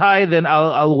Dennis, a tie, then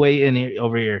I'll weigh in here,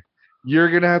 over here. you're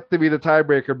gonna have to be the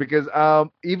tiebreaker because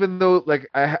even though like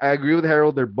I agree with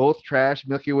Harold, they're both trash,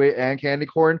 Milky Way and candy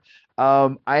corn.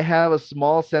 I have a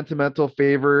small sentimental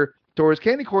favor towards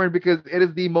candy corn because it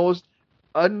is the most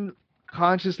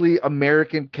unconsciously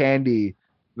American candy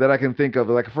that I can think of.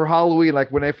 Like for Halloween,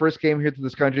 like when I first came here to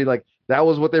this country, like that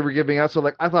was what they were giving out. So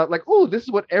like I thought like, oh, this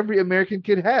is what every American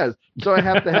kid has. So I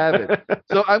have to have it.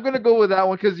 So I'm gonna go with that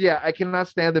one because yeah, I cannot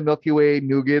stand the Milky Way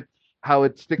nougat, how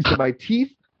it sticks to my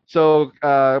teeth. So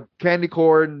candy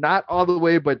corn, not all the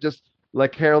way, but just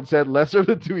like Harold said, lesser of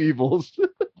the two evils.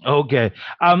 Okay.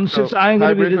 So Since I'm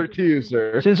gonna be tiebreaker to you,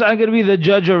 sir. since I'm gonna be the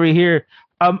judge over here,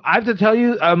 I have to tell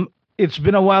you, it's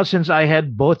been a while since I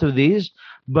had both of these,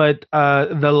 but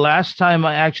the last time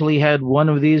I actually had one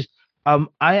of these,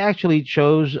 I actually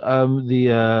chose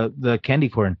the candy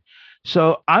corn.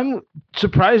 So I'm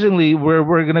surprisingly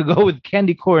we're gonna go with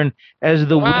candy corn as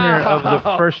the winner of the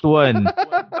Wow. first one.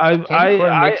 I Candy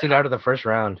corn I makes it out of the first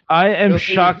round. I am Guilty.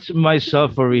 shocked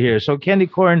myself over here. So candy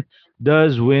corn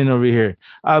does win over here.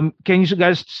 Can you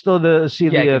guys still see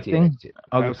Yeah, I the can see it, I thing? can see it.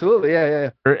 Okay. Absolutely, yeah,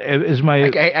 Or is my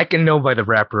I can know by the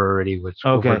wrapper already what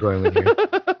Okay. we're going with here.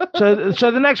 yeah.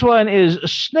 so the next one is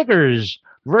Snickers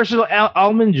versus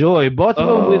Almond Joy, both of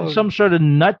them Oh. with some sort of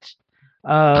nut.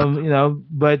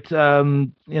 But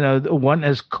the one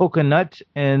has coconut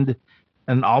and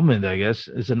an almond. I guess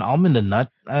is an almond a nut.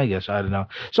 I guess I don't know.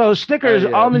 So Snickers, Yeah.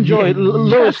 Almond Joy, Yeah,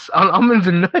 Lewis. yes, almonds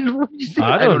and nuts. What did you say?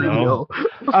 I don't know.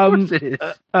 Of Um, course it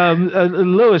is.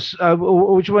 Lewis,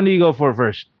 which one do you go for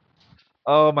first?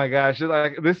 Oh my gosh!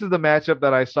 Like this is the matchup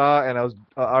that I saw, and I was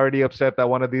already upset that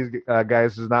one of these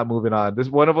guys is not moving on. This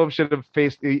one of them should have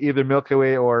faced either Milky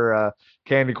Way or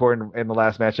Candy Corn in the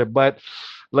last matchup. But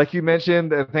like you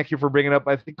mentioned, and thank you for bringing up,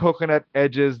 I think coconut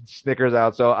edges Snickers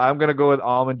out, so I'm gonna go with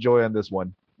Almond Joy on this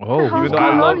one. Oh, What's even though I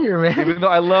going love- on here, man? Even though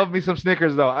I love me some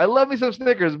Snickers, though I love me some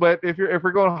Snickers. But if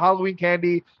we're going Halloween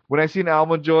candy, when I see an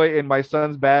Almond Joy in my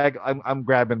son's bag, I'm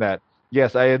grabbing that.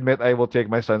 Yes, I admit I will take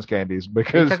my son's candies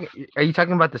because Are you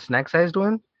talking about the snack sized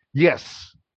one?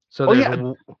 yes, So Oh, there's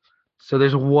yeah.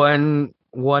 there's one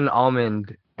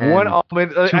almond and one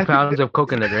almond, I 2 think pounds of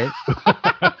coconut, right?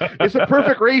 it's a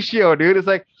perfect ratio, dude. It's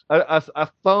like a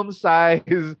thumb size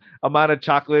amount of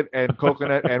chocolate and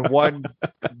coconut and one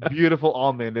beautiful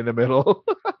almond in the middle.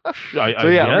 So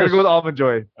yeah, I'm gonna go with Almond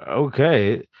Joy.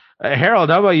 Okay, Harold,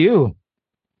 how about you?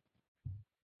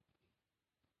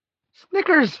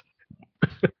 Snickers.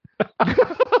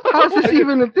 How is this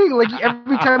even a thing? Like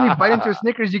every time you bite into a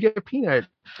Snickers, you get a peanut.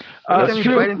 Every time you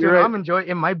true. bite into You're an right. Almond Joy,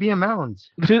 it might be a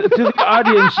Mounds. To the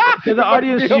audience, Might be about-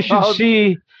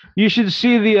 you should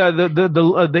see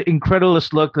the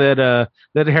incredulous look that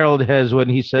Harold has when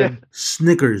he said,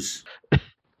 Snickers.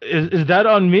 "Is that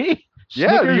on me?"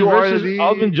 Yeah, Snickers you are versus the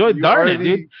Almond Joy. you Darn are it,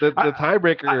 dude! the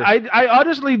tiebreaker. I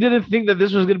honestly didn't think that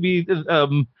this was going to be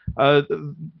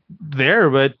there,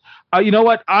 but you know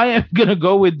what? I am going to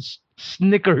go with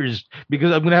Snickers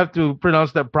because I'm going to have to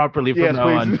pronounce that properly from Yes, now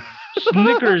on. please.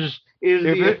 Snickers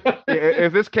is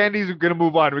If this candy's gonna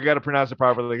move on, we gotta pronounce it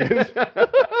properly.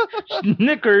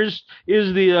 Snickers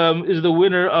is the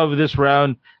winner of this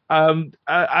round.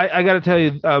 I got to tell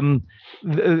you,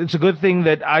 it's a good thing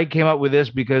that I came up with this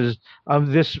because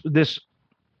this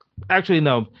actually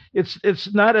no,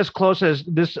 it's not as close as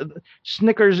this.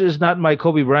 Snickers is not my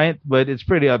Kobe Bryant, but it's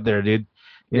pretty up there, dude.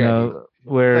 You Yeah, know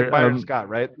where like Byron Scott,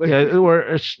 right? yeah,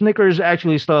 where Snickers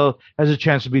actually still has a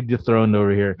chance to be dethroned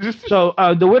over here. So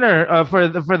the winner for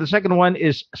the second one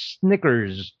is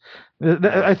Snickers.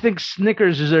 I think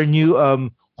Snickers is our new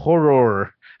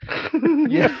horror.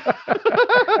 yeah.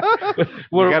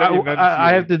 Well, You gotta I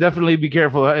enunciate. have to definitely be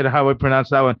careful in how I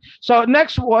pronounce that one. So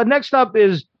next up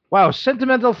is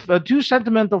sentimental two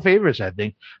sentimental favorites. I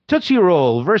think Tootsie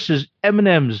Roll versus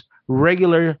M&M's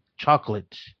regular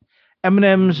chocolate.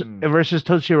 M&M's Hmm. versus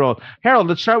Tootsie Roll. Harold,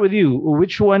 let's start with you.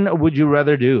 Which one would you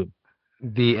rather do?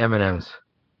 The M&Ms.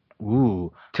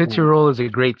 Ooh, Tootsie Roll is a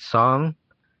great song.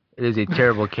 It is a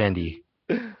terrible candy.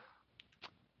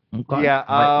 okay. Yeah.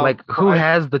 Like who I-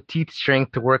 has the teeth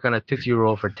strength to work on a Tootsie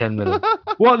Roll for 10 minutes?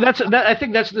 Well, I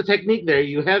think that's the technique there.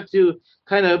 You have to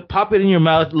kind of pop it in your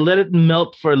mouth, let it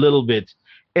melt for a little bit,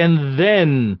 and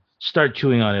then start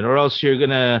chewing on it, or else you're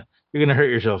gonna hurt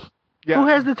yourself. Yeah. Who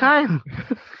has the time?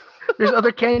 There's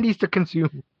other candies to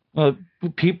consume.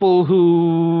 People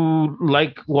who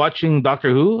like watching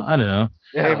Doctor Who. I don't know.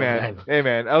 Hey Oh, man, hey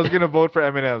man, I was gonna vote for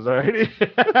M&M's, all right?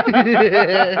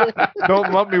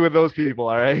 Don't lump me with those people,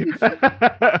 all right?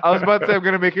 I was about to say I'm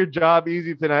gonna make your job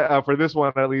easy tonight for this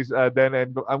one at least. Then,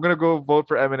 and I'm gonna go vote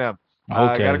for M&M.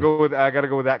 I Okay. gotta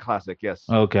go with that classic. Yes.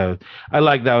 Okay, I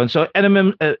like that one. So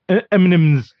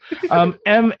M&Ms,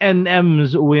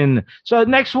 M&Ms win. So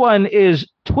next one is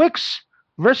Twix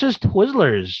versus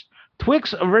Twizzlers.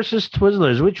 Twix versus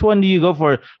Twizzlers. Which one do you go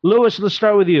for, Lewis? Let's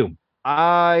start with you.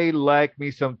 I like me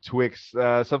some Twix.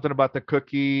 Something about the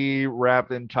cookie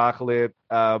wrapped in chocolate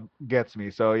gets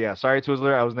me. So yeah, sorry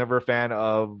Twizzler. I was never a fan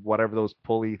of whatever those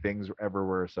pulley things ever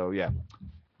were. So yeah,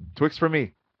 Twix for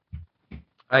me.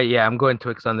 Yeah, I'm going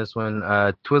Twix on this one.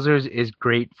 Twizzlers is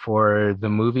great for the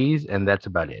movies, and that's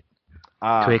about it.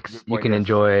 Twix, Good you point, can yes.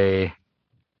 enjoy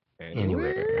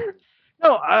anywhere.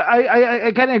 No,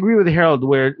 I kind of agree with Harold.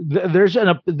 Where there is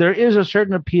a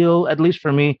certain appeal, at least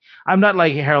for me. I'm not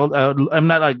like Harold. I'm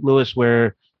not like Lewis,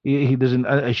 where he doesn't.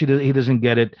 He doesn't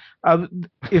get it.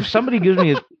 If somebody gives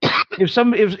me, if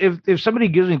somebody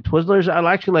gives me Twizzlers, I'll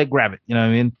actually like grab it. You know what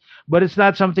I mean? But it's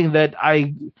not something that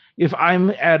if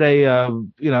I'm at a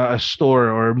a store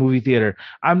or a movie theater,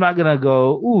 I'm not gonna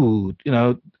go, ooh,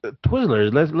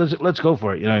 Twizzlers. Let's go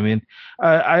for it. You know what I mean?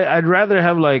 I'd rather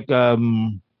have like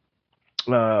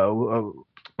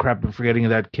crap, I'm forgetting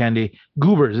that candy.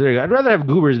 Goobers. There you go. I'd rather have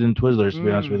Goobers than Twizzlers, to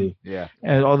be honest with you. Yeah.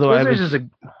 And although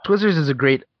Twizzlers is a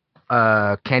great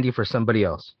candy for somebody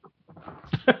else.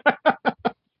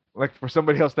 Like for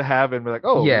somebody else to have and be like,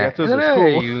 oh yeah, yeah, Twizzlers,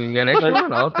 cool. you got an extra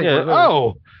one? I'll take one.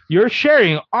 oh, you're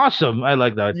sharing. Awesome. I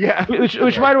like that. Yeah. Which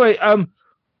by the way,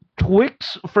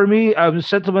 Twix for me,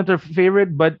 sentimental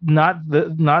favorite, but not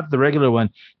the regular one.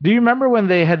 Do you remember when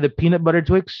they had the peanut butter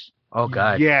Twix? Oh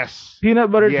God. Yes.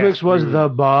 Peanut butter Yes, Twix was dude. the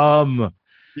bomb.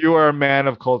 You are a man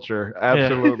of culture.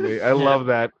 Absolutely. I love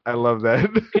that. I love that.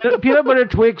 Peanut butter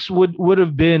Twix would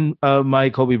have been my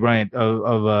Kobe Bryant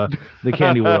of the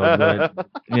candy world.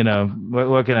 But,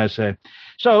 what can I say?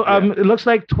 So it looks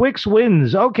like Twix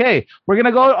wins. Okay, we're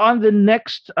gonna go on the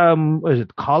next is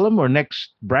it column or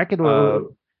next bracket or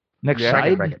next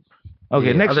side? Bracket. Okay,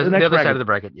 Yeah, next the next other bracket. side of the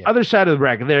bracket. Yeah. Other side of the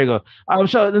bracket. There you go.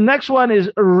 So the next one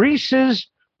is Reese's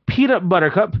peanut butter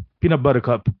cup. Peanut butter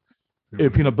cup.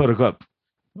 Peanut butter cup.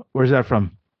 Where's that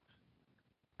from?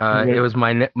 It was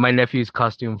my nephew's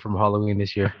costume from Halloween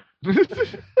this year.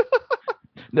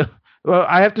 No, well,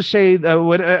 I have to say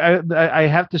what I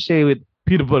have to say with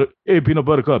peanut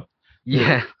butter cup.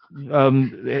 Yeah. What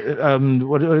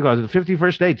do you call it?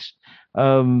 51st dates.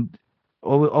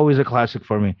 Always a classic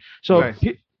for me. So Nice.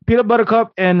 peanut butter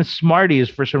cup and Smarties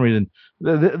for some reason.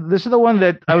 This is the one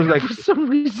that I was like, For some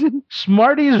reason.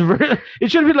 Smarties.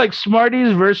 It should be like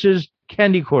Smarties versus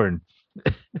candy corn.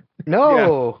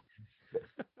 No.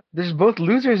 There's both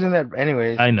losers in that.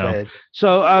 Anyways. I know. but-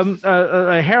 So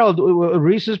Harold,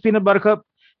 Reese's peanut butter cup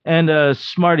and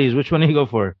Smarties. Which one do you go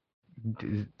for?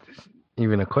 Is this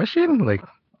even a question? Like,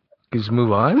 just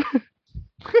move on.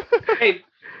 Hey,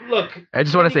 look. I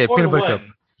just want to say peanut butter cup.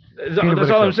 That's Peanut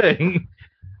butter all I'm cup. saying.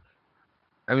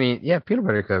 I mean, yeah, peanut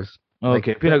butter cups.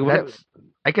 Okay, peanut butter. That's,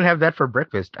 I can have that for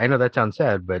breakfast. I know that sounds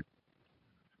sad, but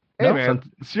Hey no, man,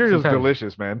 cereal's sometimes.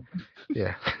 delicious, man.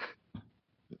 yeah.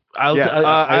 I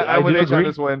do would H on agree.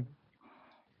 this one.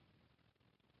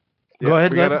 Go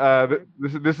ahead, We go gotta,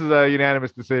 this is a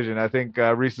unanimous decision. I think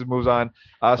Reese's moves on.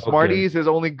 Smarties is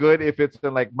only good if it's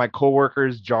in like my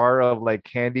coworker's jar of like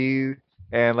candy.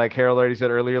 And like Harold already said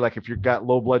earlier, like if you've got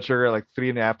low blood sugar, like 3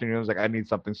 in the afternoons, like I need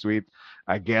something sweet.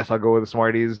 I guess I'll go with the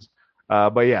Smarties.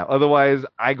 But yeah, otherwise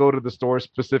I go to the store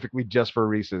specifically just for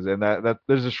Reese's, and that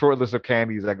there's a short list of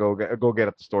candies I go get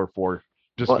at the store for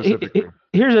just Well, specifically.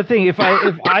 Here's the thing: if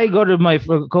I go to my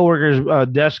coworker's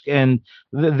desk and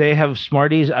they have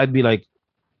Smarties, I'd be like,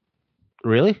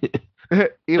 really?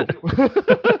 Ew.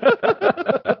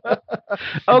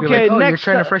 I'd be Okay, like, oh, you're next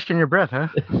trying to up, freshen your breath, huh?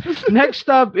 next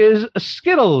up is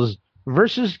Skittles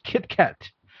versus Kit Kat.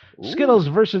 Skittles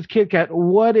versus Kit Kat.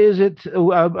 What is it?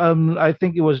 I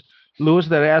think it was Lewis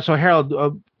that asked. So Harold,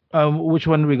 which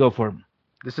one do we go for?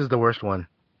 This is the worst one.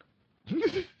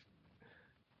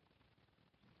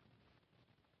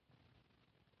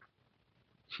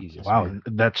 Jesus. Wow, man.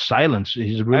 that silence.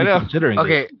 He's I really know. considering. this.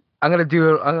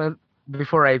 Okay,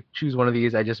 before I choose one of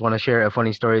these, I just want to share a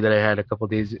funny story that I had a couple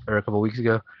weeks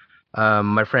ago.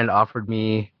 My friend offered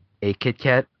me a Kit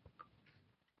Kat,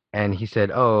 and he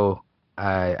said, "Oh,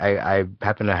 I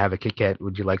happen to have a Kit Kat.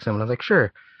 Would you like some?" And I was like,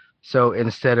 "Sure." So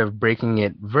instead of breaking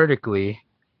it vertically,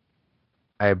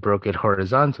 I broke it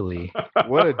horizontally,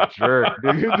 What a jerk,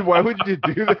 dude. Why would you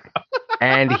do that?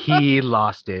 and he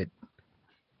lost it.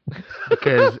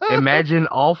 Because imagine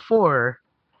all four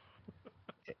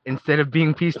instead of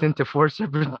being pieced into four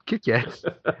separate Kit Kats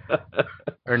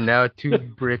are now two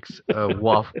bricks of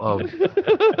waffle of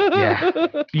yeah.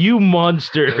 You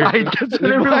monster. That's what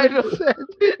everyone said.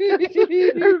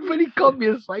 Everybody called me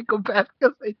a psychopath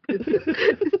because I did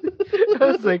it. I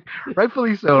was like,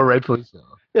 rightfully so, rightfully so.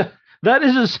 That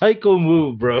is a psycho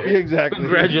move, bro. Exactly.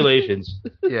 Congratulations.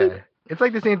 Yeah. It's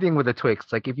like the same thing with the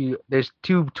Twix. Like if there's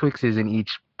two Twixes in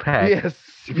each pack. Yes.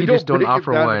 If you just don't break it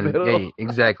offer down the one, middle. yeah,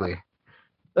 exactly.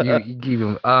 You give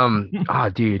him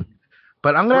dude.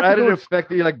 But I'm For gonna have to added go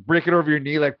effect, you like break it over your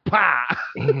knee, like pa.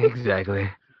 exactly.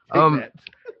 Take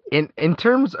that. In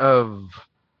terms of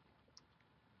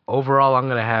overall, I'm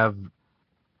gonna have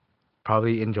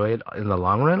probably enjoy it in the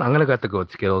long run. I'm gonna have to go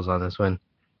with Skittles on this one,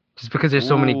 just because there's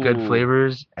so many good Ooh.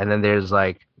 flavors, and then there's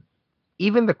like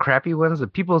even the crappy ones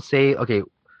that people say. Okay,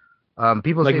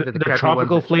 people Like say that the the crappy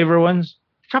tropical ones. flavor ones.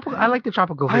 Tropical. I like the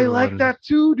tropical I flavor like ones. that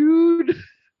too, dude.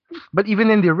 But even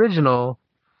in the original,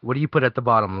 what do you put at the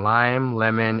bottom? Lime,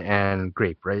 lemon, and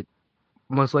grape, right?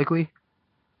 Most likely.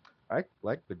 I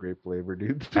like the grape flavor,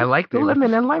 dude. I like the Damn it.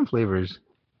 lemon and lime flavors.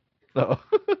 No.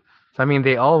 So I mean,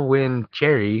 they all win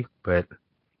cherry, but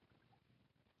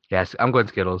yes, I'm going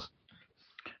Skittles.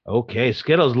 Okay,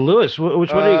 Skittles. Lewis,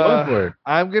 which one are you going for?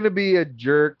 I'm gonna be a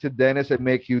jerk to Dennis and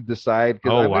make you decide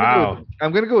because Oh, wow.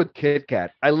 I'm gonna go with Kit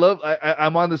Kat.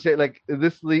 I'm on the same like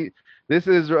this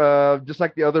is just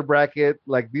like the other bracket.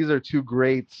 Like these are two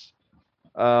greats.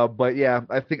 But yeah,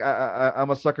 I think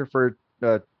I'm a sucker for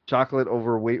chocolate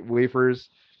over wafers.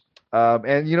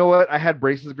 And you know what? I had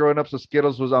braces growing up, so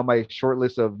Skittles was on my short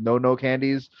list of no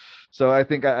candies. So I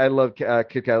think I love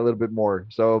Kit Kat a little bit more.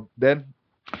 So then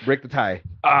break the tie.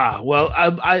 Well,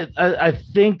 I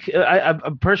think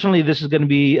personally this is going to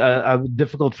be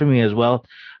difficult for me as well.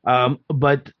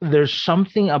 But there's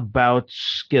something about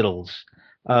Skittles.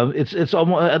 It's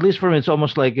almost, at least for me, it's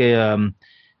almost like a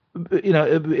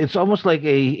it's almost like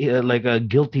a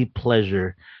guilty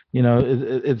pleasure.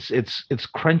 It's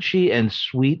crunchy and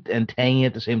sweet and tangy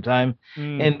at the same time.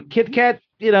 And Kit Kat,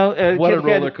 What a Kit Kat,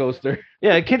 roller coaster.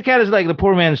 yeah, Kit Kat is like the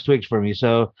poor man's Twix for me.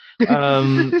 So,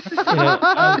 I'm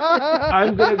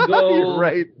gonna go You're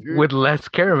right, dude. With less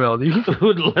caramel, dude.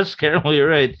 with less caramel. You're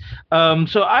right.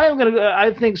 So I am gonna.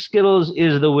 I think Skittles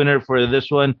is the winner for this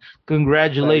one.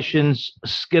 Congratulations,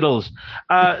 Skittles.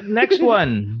 Next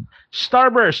one: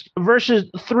 Starburst versus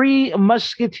Three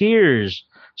Musketeers.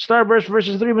 Starburst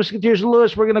versus Three Musketeers.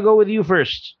 Lewis, we're gonna go with you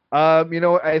first.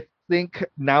 I think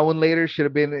Now and Later should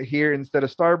have been here instead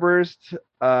of Starburst.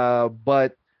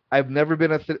 But I've never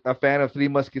been a fan of Three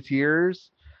Musketeers,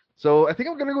 so I think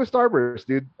I'm gonna go with Starburst,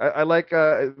 dude. I like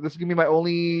this is gonna be my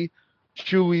only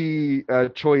chewy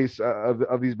choice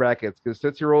of these brackets because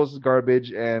Tootsie Rolls is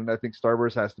garbage, and I think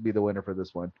Starburst has to be the winner for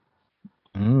this one.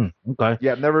 Okay.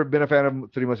 Yeah, I've never been a fan of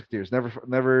Three Musketeers.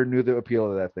 Never knew the appeal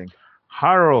of that thing.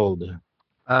 Harold.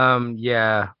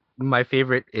 Yeah. My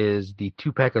favorite is the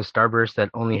 2-pack of Starburst that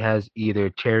only has either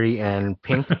cherry and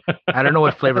pink. I don't know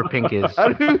what flavor pink is.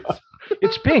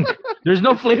 It's pink. There's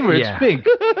no flavor. Yeah. It's pink.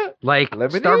 Like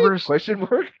Lemonade? Starburst. Question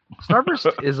mark?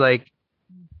 Starburst is like,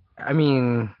 I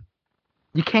mean,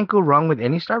 you can't go wrong with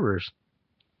any Starburst,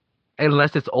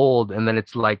 unless it's old and then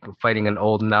it's like fighting an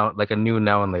old now, like a new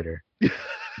Now and Later.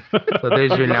 So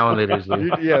there's your Now and Laters, Lou.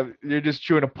 You're just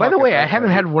chewing a. By the way, I pocket haven't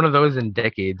right had now. one of those in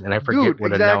decades, and I forget Dude,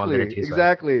 what a Now and Later tastes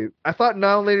exactly. I thought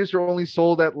Now and Laters were only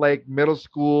sold at like middle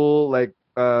school, like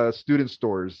student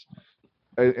stores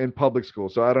in public school.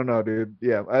 So I don't know, dude.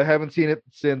 Yeah, I haven't seen it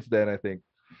since then. I think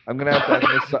I'm gonna have to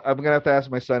ask I'm gonna have to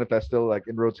ask my son if that's still like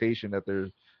in rotation at their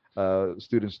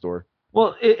student store.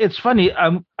 Well, it's funny.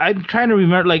 I'm trying to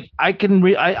remember. Like,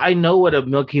 I know what a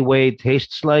Milky Way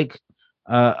tastes like.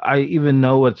 I even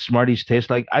know what Smarties taste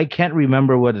like. I can't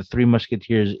remember what a Three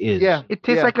Musketeers is. Yeah, like. It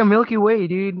tastes yeah. like a Milky Way,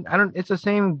 dude. I don't. It's the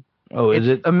same. Oh, is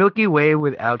It's it? a Milky Way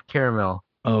without caramel.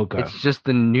 Oh, okay. It's just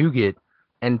the nougat,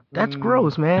 and that's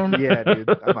gross, man. Yeah, dude.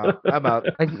 I'm out. I'm out.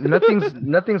 Like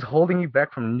nothing's holding you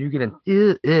back from nougat and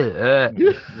okay.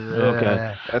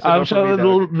 That's enough So for me,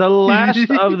 dog. the last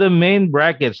of the main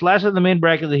brackets,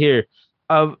 here.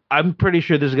 I'm pretty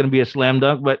sure this is going to be a slam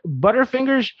dunk, but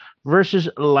Butterfingers versus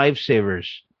Lifesavers.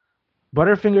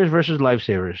 Butterfingers versus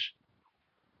Lifesavers.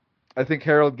 I think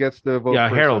Harold gets the vote Yeah,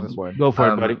 first on this Harold, one. go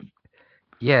for it, buddy.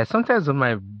 Yeah, sometimes when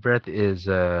my breath is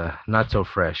not so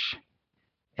fresh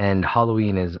and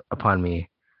Halloween is upon me,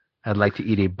 I'd like to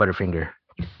eat a Butterfinger.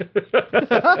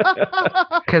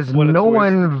 Because What a no twist.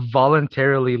 one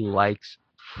voluntarily likes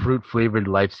fruit flavored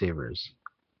Lifesavers.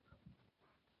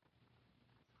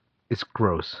 It's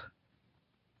gross.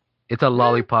 It's a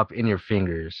lollipop in your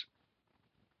fingers.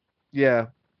 Yeah,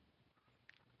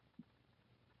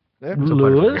 Yeah. So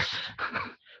Lewis.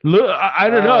 I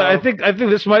don't know. I think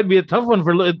this might be a tough one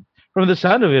for from the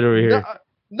sound of it over No, here.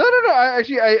 no. I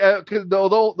because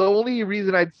the only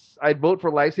reason I'd vote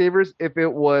for lifesavers if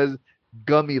it was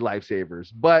gummy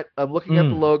lifesavers. But I'm looking at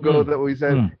the logo that we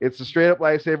said it's a straight up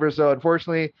lifesaver. So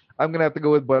unfortunately, I'm gonna have to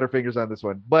go with Butterfingers on this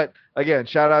one. But again,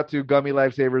 shout out to gummy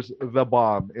lifesavers, the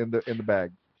bomb in the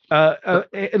bag.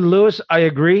 Lewis, I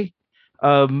agree.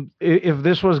 If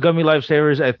this was Gummy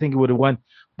Lifesavers, I think it would have won.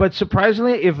 But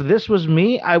surprisingly, if this was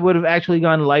me, I would have actually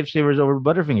gone Lifesavers over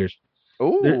Butterfingers.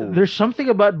 Oh, There's something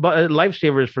about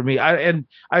Lifesavers for me. I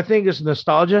think it's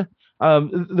nostalgia.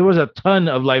 There was a ton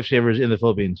of Lifesavers in the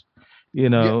Philippines. You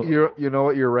know, you know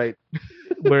what? You're right.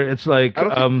 where it's like I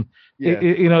don't think- Yeah.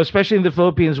 you know, especially in the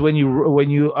Philippines when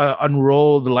you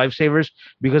unroll the lifesavers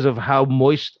because of how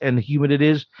moist and humid it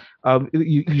is,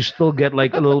 you still get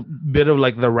like a little bit of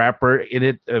like the wrapper in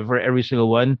it for every single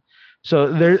one.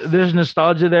 So there's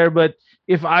nostalgia there. But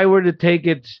if I were to take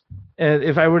it,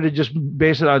 if I were to just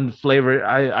base it on flavor,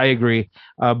 I agree.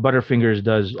 Butterfingers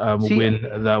does See,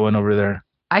 win that one over there.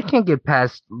 I can't get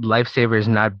past Lifesavers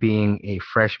not being a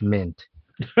fresh mint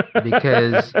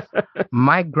because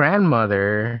my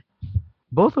grandmother,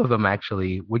 both of them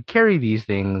actually, would carry these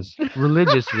things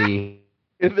religiously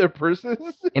In their purses.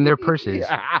 in their purses.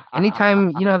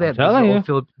 Anytime, you know that telling you.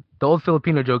 the old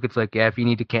Filipino joke, it's like, yeah, if you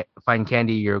need to find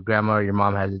candy, your grandma or your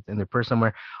mom has it in their purse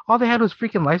somewhere. All they had was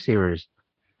freaking Lifesavers.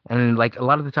 And like a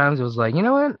lot of the times it was like, you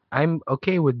know what? I'm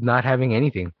okay with not having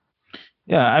anything.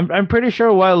 Yeah, I'm pretty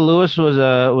sure while Lewis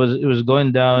was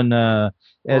going down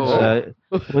Ed's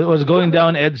was going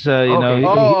down Ed's you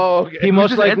know Okay. Okay. he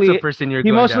most Who's this likely Edsa person you're he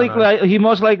going most down on? likely he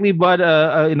most likely bought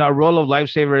you know, a roll of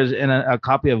lifesavers and a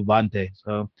copy of Bante.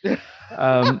 So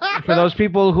for those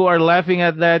people who are laughing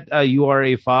at that, you are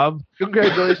a fob.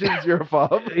 Congratulations, you're a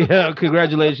fob. Yeah,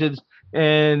 congratulations.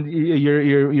 And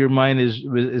your mind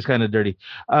is kind of dirty.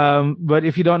 But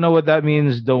if you don't know what that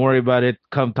means, don't worry about it.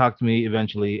 Come talk to me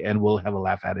eventually, and we'll have a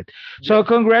laugh at it. So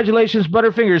congratulations,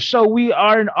 Butterfingers. So we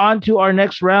are on to our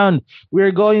next round.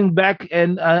 We're going back,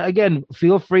 and again,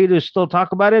 feel free to still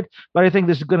talk about it. But I think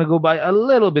this is going to go by a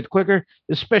little bit quicker,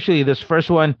 especially this first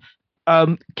one.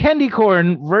 Candy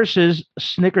corn versus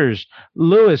Snickers.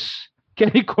 Lewis,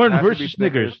 candy corn Has to be versus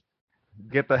Snickers.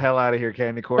 Get the hell out of here,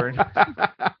 candy corn.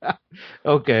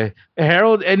 Okay,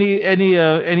 Harold. Any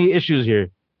issues here?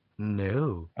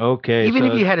 No. Okay, Even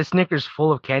so- if you had a Snickers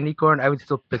full of candy corn, I would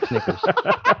still pick Snickers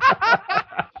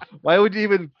Why would you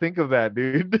even think of that,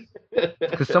 dude?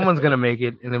 because someone's gonna make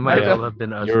it, and it might as Yeah. well have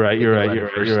been us. You're right. You're thinking right. about You're it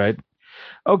right. first. You're right.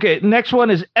 Okay, next one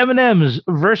is M&M's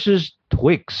versus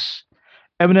Twix.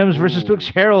 M&M's versus Ooh. Twix.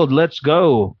 Harold, let's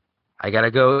go. I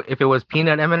gotta go. If it was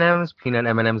peanut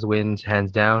M&Ms wins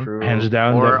hands down. True. Hands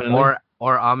down, Or definitely.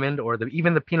 or almond or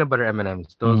even the peanut butter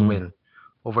M&Ms. Those Mhm. win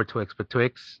over Twix, but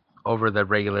Twix over the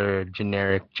regular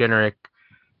generic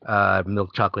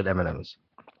milk chocolate M&Ms.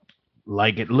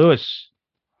 Like it, Lewis.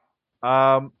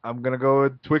 I'm gonna go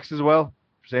with Twix as well.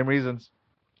 Same reasons.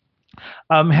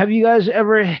 Have you guys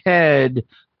ever had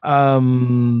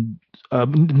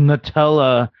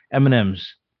Nutella M&Ms?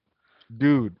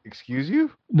 Dude, excuse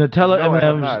you? Nutella No, I have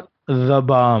M&Ms, not. the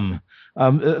bomb.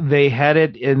 They had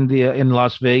it in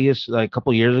Las Vegas like a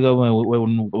couple years ago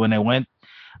when I went,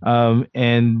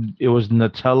 and it was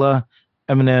Nutella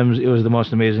M&Ms. It was the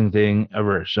most amazing thing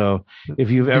ever. So if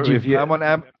you've ever, if you, I'm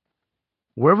on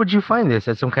Where would you find this?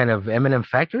 At some kind of M&M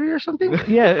factory or something?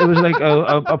 yeah, it was like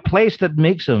a place that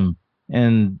makes them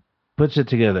and puts it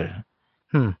together.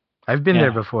 I've been Yeah.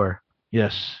 there before.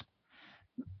 Yes,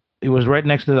 it was right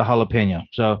next to the jalapeno.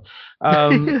 So,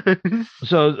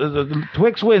 the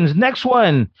Twix wins. Next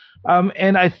one,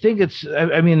 and I think it's.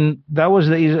 I mean, that was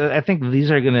the. I think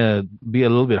these are gonna be a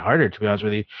little bit harder, to be honest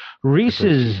with you.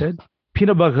 Reese's said?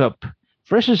 peanut butter cup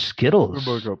versus Skittles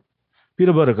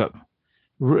peanut butter cup.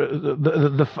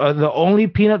 The only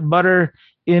peanut butter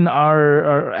in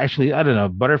our actually, I don't know,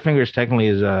 Butterfingers technically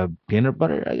is peanut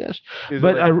butter, I guess. Is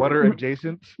But it like butter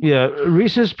adjacent? Yeah,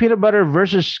 Reese's peanut butter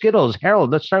versus Skittles. Harold,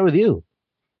 let's start with you.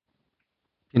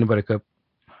 Peanut butter cup.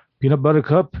 Peanut butter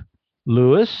cup.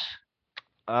 Lewis.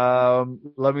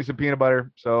 Love me some peanut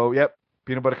butter. So yep,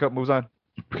 peanut butter cup moves on.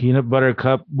 Peanut butter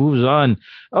cup moves on.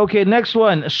 Okay, next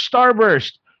one.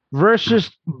 Starburst versus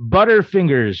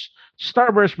Butterfingers.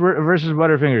 Starburst versus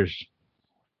Butterfingers.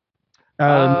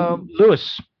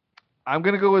 Lewis. I'm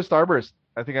gonna go with Starburst.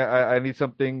 I think I need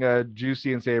something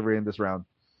juicy and savory in this round.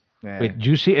 Yeah. Wait,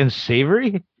 juicy and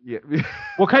savory? Yeah.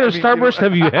 What kind of Starburst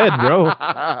have you had, bro?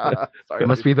 Sorry. It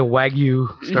must be the Wagyu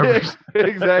Starburst. Yeah,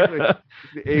 exactly.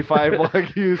 The A5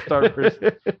 Wagyu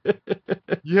Starburst.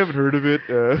 You haven't heard of it?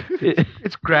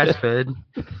 It's grass fed.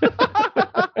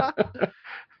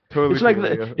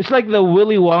 Totally. It's like the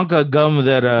Willy Wonka gum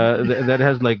that that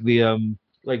has like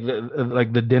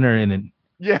the dinner in it.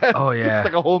 Yeah. Oh, yeah. It's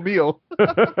like a whole meal.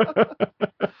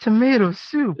 Tomato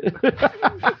soup.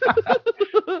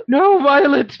 No,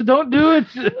 Violet, don't do it.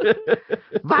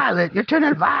 Violet, you're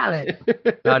turning violet.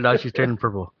 No, she's turning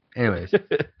purple. Anyways.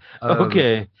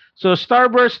 Okay, so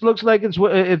Starburst looks like it's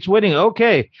winning.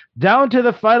 Okay, down to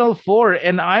the final four,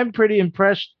 and I'm pretty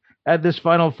impressed at this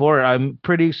final four. I'm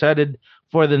pretty excited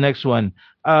for the next one.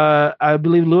 I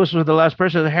believe Lewis was the last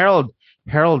person. Harold,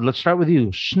 let's start with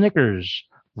you. Snickers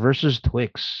versus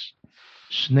Twix.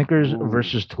 Snickers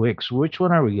versus Twix. Which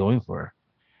one are we going for?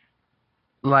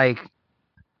 Like,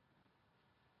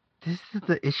 this is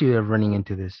the issue of running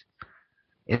into this.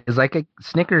 It's like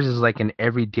Snickers is like an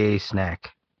everyday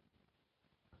snack,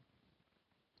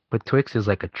 but Twix is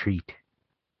like a treat.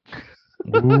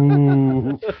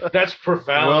 Ooh, That's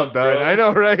profound. Well done. Bro. I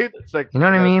know, right? It's like, You know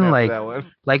what I mean? snap Like, that one.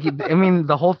 I mean,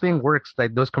 the whole thing works.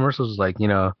 Like those commercials, like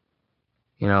hungry,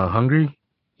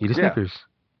 eat a Yeah. Snickers.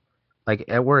 Like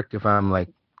at work, if I'm like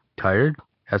tired,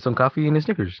 have some coffee and a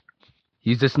Snickers.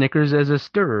 Use the Snickers as a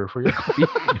stirrer for your coffee.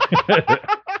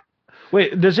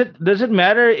 Wait, does it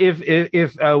matter if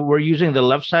we're using the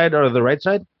left side or the right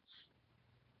side?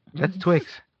 That's Twix.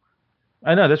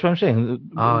 I know, that's what I'm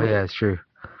saying. Oh yeah, it's true.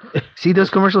 See, those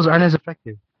commercials aren't as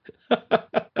effective.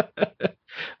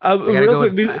 Real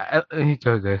quick,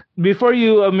 Okay. before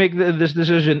you make this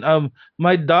decision,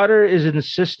 my daughter is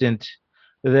insistent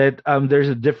that there's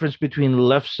a difference between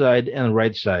left side and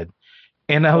right side,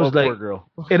 and I was Poor like, girl.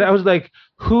 who,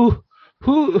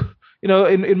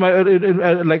 in my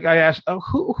like I asked,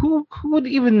 who would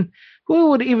even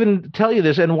tell you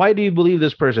this, and why do you believe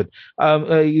this person?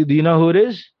 Do you know who it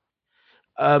is?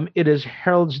 It is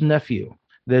Harold's nephew.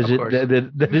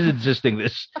 That is insisting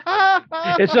this.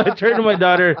 And so I turned to my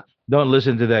daughter, don't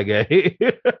listen to that guy.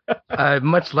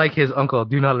 Much like his uncle,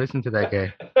 do not listen to that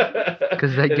guy.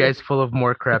 Because that guy's full of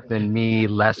more crap than me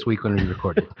last week when we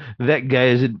recorded. That guy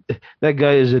is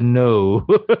a no.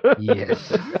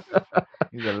 Yes.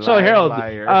 He's a So lying Harold,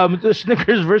 liar. the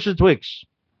Snickers versus Twix.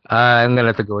 I'm going to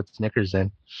have to go with Snickers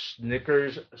then.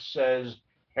 Snickers says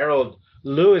Harold.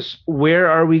 Lewis, where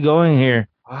are we going here?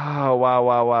 Oh,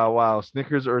 wow.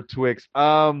 Snickers or Twix?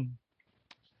 Dang,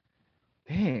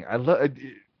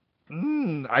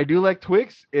 I do like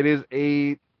Twix. It is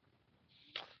a.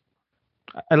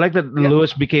 I like that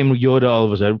Lewis became Yoda all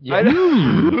of a sudden. I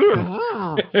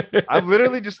know. I'm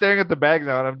literally just staring at the bag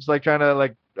now, and I'm just like trying to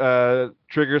like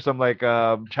trigger some like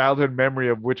childhood memory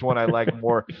of which one I like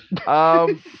more.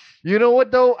 You know what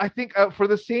though? I think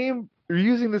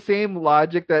using the same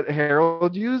logic that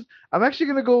Harold used, I'm actually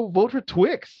gonna go vote for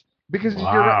Twix because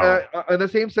Wow. you're in the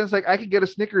same sense. Like I could get a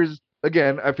Snickers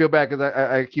again. I feel bad because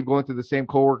I keep going through the same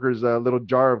coworker's little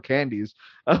jar of candies,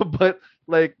 but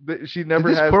like she never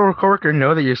Does this has. poor coworker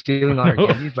know that you're stealing all her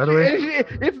candies, by the way?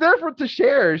 It's there to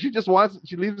share. She just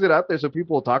she leaves it out there so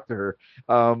people will talk to her.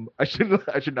 I should not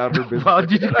her business. Well,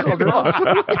 did you call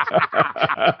her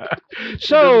Oh.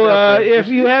 So if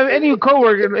you have any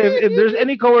coworker, if there's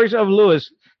any coworkers of Lewis,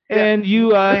 and you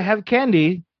have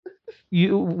candy,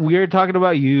 we're talking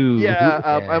about you.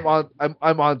 Yeah, Yeah.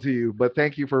 I'm on to you, but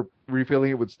thank you for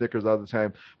refilling it with Snickers all the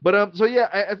time. But so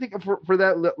yeah, I think for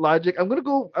that logic, I'm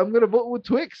gonna vote with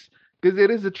Twix because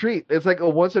it is a treat. It's like a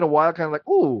once in a while kind of like,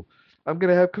 ooh, I'm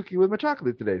gonna have cookie with my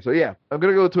chocolate today. So yeah, I'm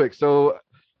gonna go with Twix. So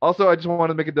also, I just want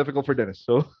to make it difficult for Dennis.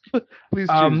 So please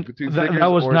choose between Snickers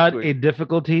that was or not Twix. a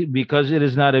difficulty because it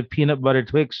is not a peanut butter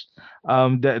Twix.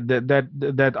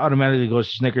 That automatically goes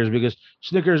to Snickers because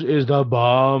Snickers is the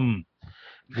bomb.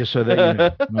 Just so that you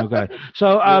know. Okay.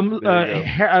 So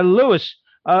There you Lewis,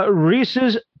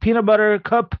 Reese's peanut butter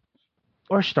cup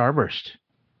or Starburst?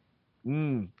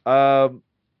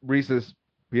 Reese's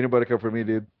peanut butter cup for me,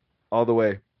 dude, all the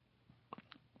way.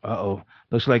 Uh-oh.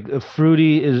 Looks like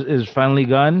fruity is finally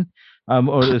gone.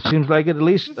 Or it seems like it at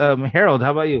least. Harold,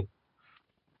 how about you?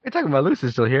 You're talking about Luce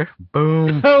is still here.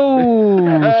 Boom. Oh,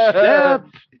 snap.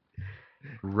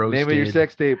 Roasted. Name of your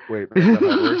sex tape. Wait, that's not how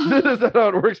it works. That's not how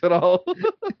it works at all.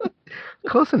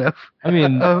 Close enough. I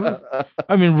mean,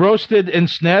 roasted and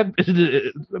snap,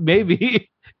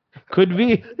 maybe, could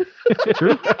be.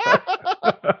 True.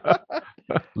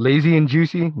 Lazy and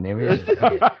juicy. Name of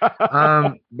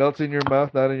your Melts in your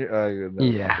mouth, not in your.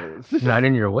 Yeah. Not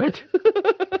in your what?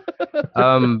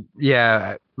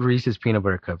 Yeah, Reese's peanut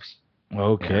butter cups.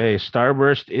 Okay,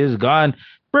 Starburst is gone.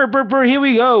 Here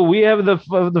we go. We have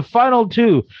the final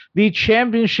two. The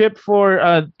championship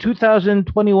for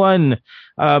 2021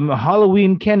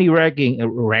 Halloween candy ranking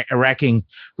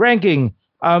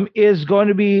is going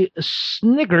to be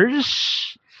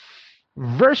Snickers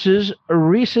versus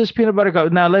Reese's peanut butter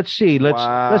cup. Now let's see. Let's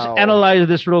Wow. analyze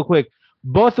this real quick.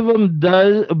 Both of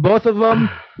them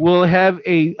will have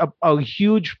a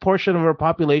huge portion of our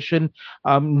population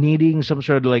needing some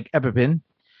sort of like EpiPen.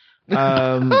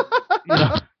 Um, you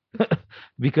know,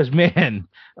 because man,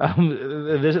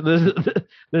 there's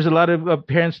a lot of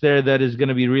parents there that is going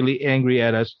to be really angry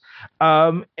at us.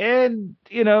 And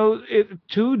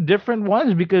two different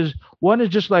ones because one is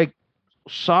just like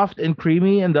soft and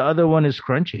creamy, and the other one is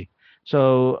crunchy.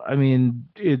 So I mean,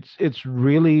 it's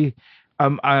really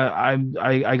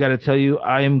I gotta tell you,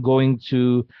 I'm going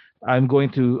to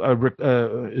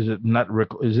is it not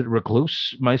is it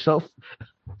recluse myself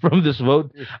from this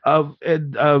vote.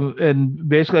 And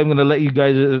basically, I'm going to let you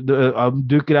guys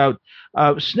duke it out.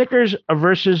 Snickers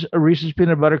versus Reese's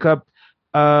Peanut Butter Cup.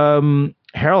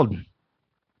 Harold.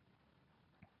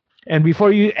 And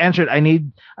before you answer it, I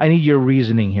need your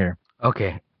reasoning here.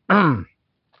 Okay. The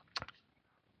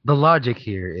logic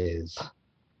here is,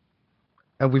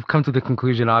 and we've come to the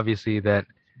conclusion, obviously, that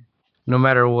no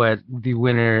matter what, the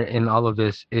winner in all of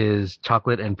this is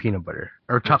chocolate and peanut butter,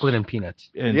 or chocolate and peanuts.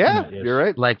 And, Yeah, yes. you're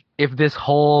right. Like, if this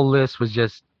whole list was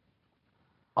just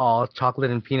all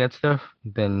chocolate and peanut stuff,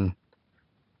 then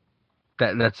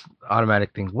that's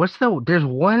automatic thing. There's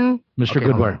one Mr. Okay,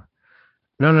 Goodbar.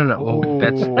 no. Oh,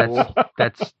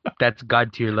 that's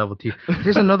God tier level tier.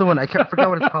 There's another one. I forgot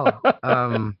what it's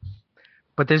called.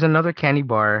 But there's another candy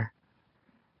bar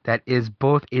that is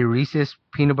both a Reese's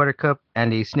peanut butter cup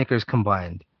and a Snickers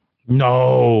combined.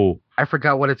 No, I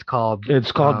forgot what it's called.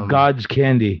 it's called God's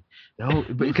Candy. No,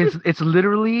 because it's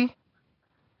literally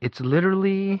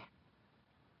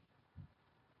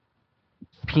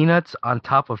peanuts on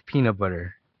top of peanut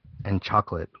butter and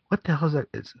chocolate. What the hell is that?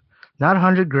 It's not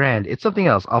 100 grand. It's something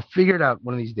else. I'll figure it out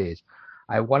one of these days.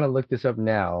 I want to look this up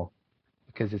now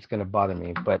because it's going to bother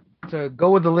me. But to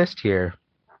go with the list here,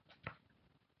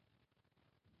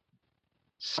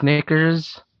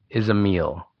 Snickers is a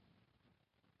meal.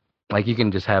 Like, you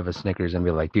can just have a Snickers and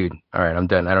be like, dude, all right, I'm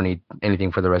done. I don't need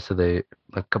anything for the rest of the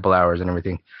couple hours and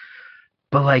everything.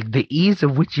 But like the ease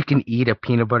of which you can eat a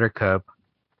peanut butter cup,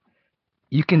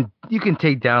 you can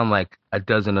take down like a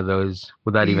dozen of those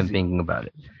without even Easy. thinking about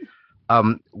it.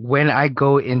 When I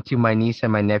go into my niece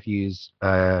and my nephew's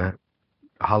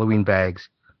Halloween bags,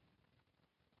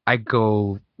 I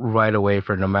go right away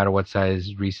for no matter what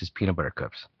size Reese's peanut butter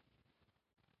cups.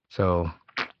 So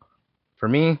for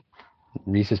me,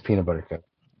 Reese's peanut butter cup.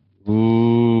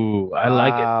 Ooh, I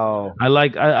like it. Wow. I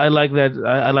like that.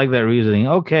 I like that reasoning.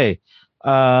 Okay,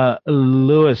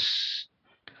 Lewis,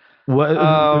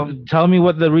 what? Tell me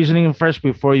what the reasoning first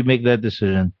before you make that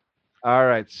decision. All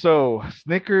right. So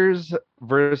Snickers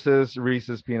versus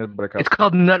Reese's peanut butter cup. It's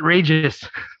called Nutrageous.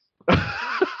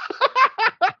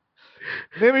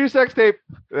 Name of your sex tape.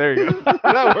 There you go.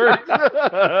 That works.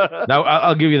 Now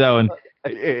I'll give you that one.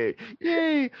 Yay.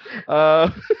 Yay.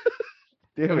 Damn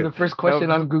it. The first question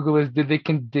No. on Google is, did they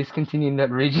discontinue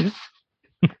Nutrageous?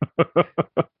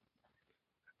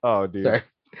 Oh, dude. Sorry.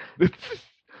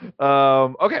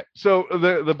 Okay, so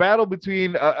the battle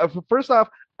between first off,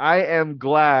 I am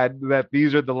glad that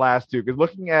these are the last two because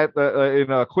looking at the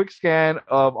in a quick scan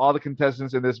of all the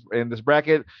contestants in this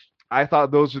bracket, I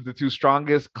thought those were the two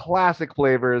strongest classic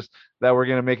flavors that were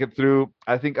gonna make it through.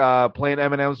 I think plain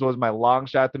M&Ms was my long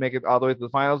shot to make it all the way to the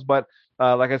finals, but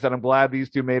like I said, I'm glad these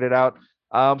two made it out.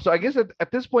 So I guess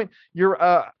at this point,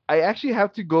 I actually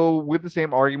have to go with the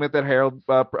same argument that Harold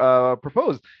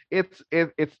proposed. It's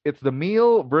the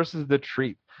meal versus the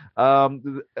treat.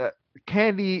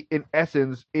 Candy, in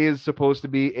essence, is supposed to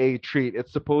be a treat.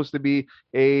 It's supposed to be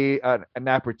an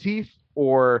aperitif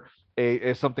or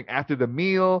a something after the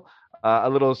meal. A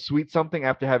little sweet something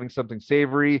after having something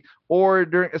savory, or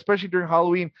especially during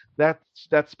Halloween, that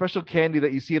special candy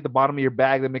that you see at the bottom of your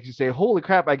bag that makes you say, "Holy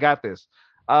crap, I got this!"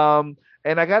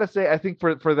 And I gotta say, I think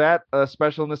for that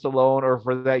specialness alone, or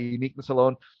for that uniqueness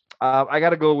alone, I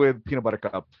gotta go with peanut butter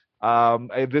cup.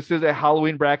 This is a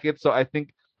Halloween bracket, so I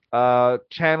think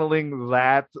channeling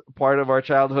that part of our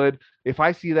childhood. If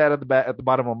I see that at the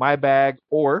bottom of my bag,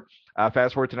 or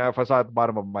fast forward to now, if I saw it at the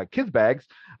bottom of my kids' bags,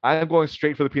 I'm going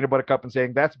straight for the peanut butter cup and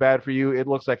saying that's bad for you. It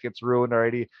looks like it's ruined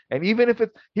already. And even if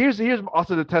it's here's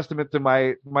also the testament to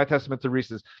my testament to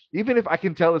Reese's. Even if I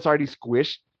can tell it's already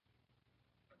squished,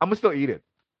 I'm gonna still eat it.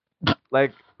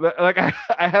 Like I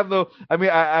have no. I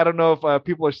mean, I don't know if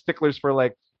people are sticklers for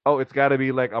like, oh, it's got to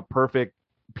be like a perfect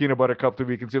peanut butter cup to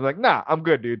be consumed. Like, nah, I'm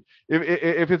good, dude.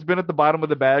 If it's been at the bottom of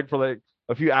the bag for like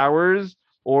a few hours,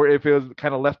 or if it was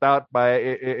kind of left out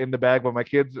in the bag by my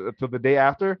kids to the day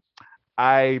after,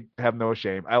 I have no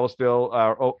shame. I will still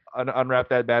unwrap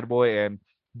that bad boy and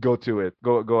go to it.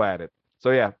 Go at it.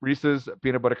 So yeah, Reese's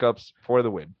peanut butter cups for the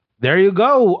win. There you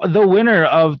go. The winner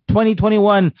of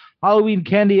 2021 Halloween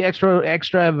candy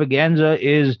extravaganza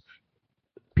is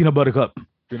peanut butter cup.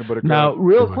 Peanut butter cup. Now,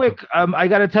 real quick, I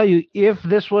got to tell you, if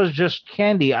this was just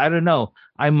candy, I don't know,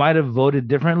 I might have voted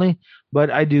differently, but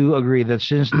I do agree that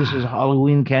since this is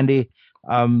Halloween candy,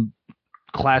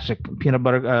 classic peanut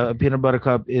butter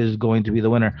cup is going to be the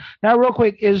winner. Now, real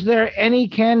quick, is there any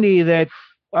candy that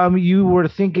you were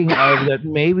thinking of that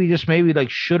maybe like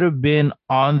should have been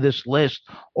on this list,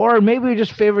 or maybe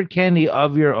just favorite candy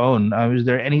of your own? Is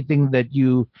there anything that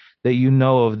you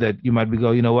know of that you might be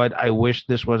you know what, I wish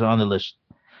this was on the list?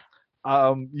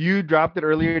 You dropped it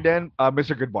earlier, Dan.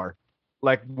 Mr. Goodbar,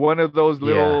 like one of those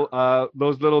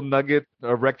little nugget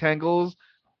rectangles.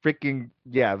 Freaking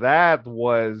yeah, that's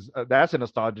a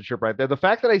nostalgia trip right there. The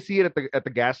fact that I see it at the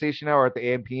gas station now or at the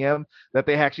AM/PM that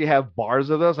they actually have bars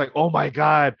of those, like, oh my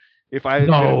god, if I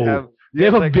No. have They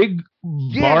have like, a big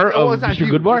bar of it's not Mr.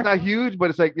 huge. Goodbar? It's not huge, but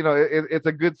it's like, it's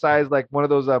a good size, like one of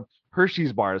those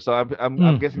Hershey's bars. So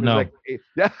I'm guessing no. there's like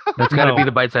yeah, That's got to No. be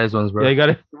the bite-sized ones, bro. Yeah, you got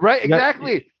it. right, You got-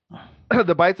 exactly.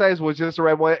 The bite size was just the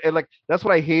right one, and like that's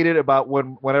what I hated about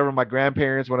whenever my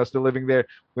grandparents, when I was still living there,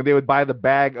 when they would buy the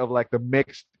bag of like the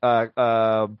mixed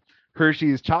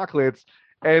Hershey's chocolates,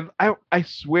 and I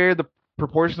swear the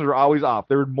proportions were always off.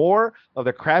 There were more of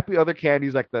the crappy other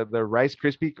candies like the Rice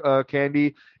Krispie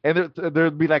candy, and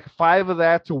there'd be like 5 of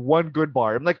that to 1 Good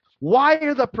Bar. I'm like, why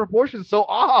are the proportions so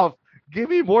off? Give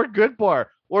me more Good Bar.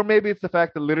 Or maybe it's the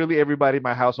fact that literally everybody in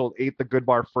my household ate the Good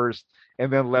Bar first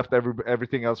and then left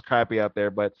everything else crappy out there.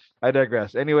 But I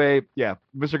digress. Anyway, yeah,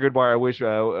 Mr. Good Bar, I wish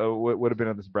would have been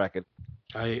on this bracket.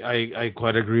 I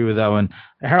quite agree with that one.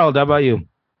 Harold, how about you?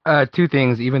 2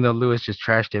 things, even though Lewis just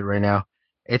trashed it right now.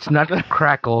 It's not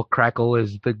Crackle. Crackle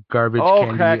is the garbage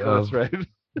candy Crackle, of that's right.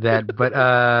 that.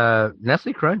 But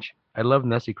Nestle Crunch. I love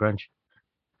Nestle Crunch.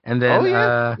 And then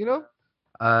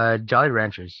Jolly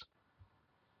Ranchers.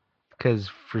 Because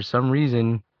for some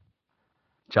reason,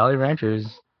 Jolly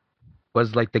Ranchers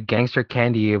was like the gangster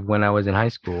candy of when I was in high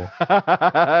school.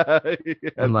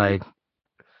 And like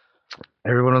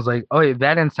everyone was like, "Oh, yeah,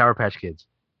 that and Sour Patch Kids."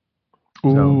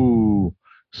 Ooh,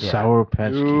 yeah. Sour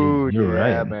Patch Kid. You're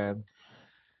yeah, right. man.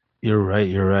 You're right.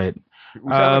 We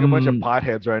sound like a bunch of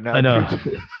potheads right now. I know.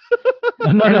 dude.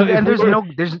 No, And there's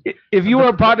if you were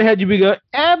a pothead, you'd be going,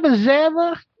 Abba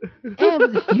Zabba,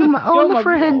 you my only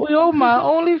friend. You're my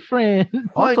only friend.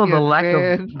 Also,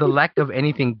 Onion, the lack of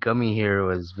anything gummy here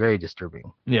was very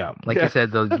disturbing. Yeah. Like I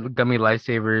said, those gummy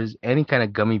lifesavers, any kind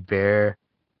of gummy bear,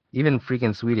 even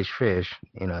freaking Swedish fish,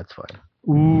 it's fine.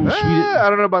 Ooh, I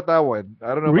don't know about that one.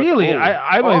 I don't know. Really?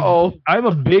 About I'm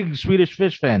a big Swedish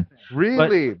Fish fan.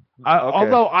 Really? Okay.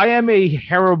 Although I am a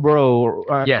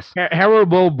Haribo, Yes.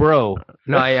 Haribo bro.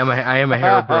 No, I am a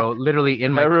hero bro. Literally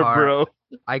in my Haribo, car, bro.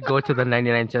 I go to the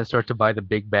 99-cent store to buy the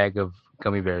big bag of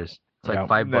gummy bears. It's like Yeah.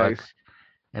 $5, Nice.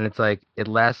 and it's like it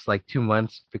lasts like 2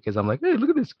 months because I'm like, hey, look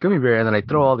at this gummy bear, and then I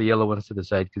throw all the yellow ones to the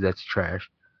side because that's trash.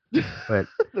 But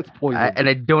That's poison.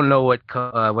 I don't know what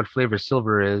flavor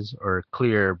silver is or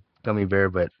clear gummy bear,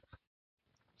 but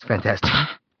it's fantastic.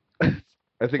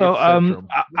 I think So it's Centrum.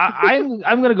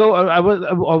 I'm gonna go. I was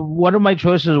one of my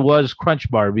choices was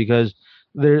Crunch Bar because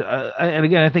there. And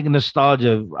again, I think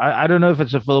nostalgia. I don't know if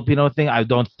it's a Filipino thing. I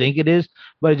don't think it is,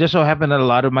 but it just so happened that a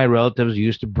lot of my relatives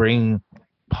used to bring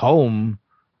home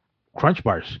Crunch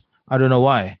Bars. I don't know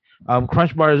why.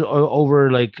 Crunch Bars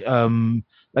over like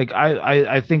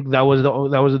I think that was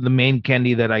the main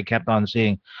candy that I kept on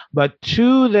seeing. But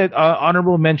 2 that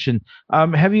honorable mention.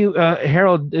 Have you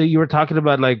Harold? You were talking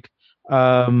about like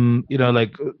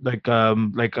like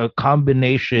a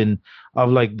combination of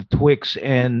like the Twix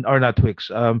or not Twix,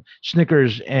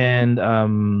 Snickers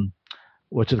and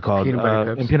what's it called? Peanut butter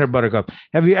cups. And peanut butter cup.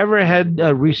 Have you ever had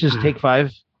Reese's Take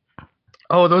 5?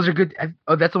 Oh, those are good.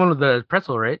 Oh, that's the one with the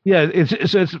pretzel, right? Yeah,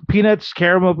 it's peanuts,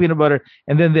 caramel, peanut butter,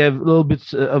 and then they have little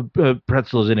bits of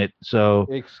pretzels in it. So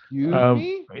Excuse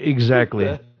me?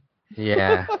 exactly.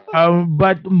 Yeah.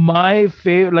 But my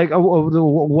favorite, like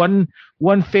the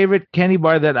one favorite candy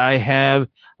bar that I have.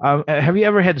 Have you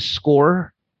ever had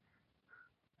Score?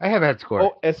 I have had Score.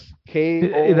 Oh,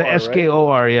 SKOR. The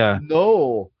SKOR, yeah.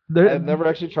 No, There- I've never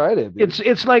actually tried it. dude.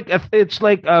 It's like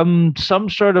some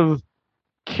sort of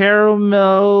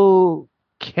caramel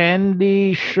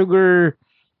candy sugar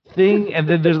thing, and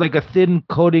then there's like a thin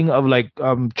coating of like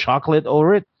chocolate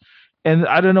over it, and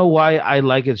I don't know why I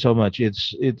like it so much.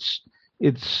 It's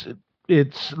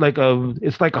it's like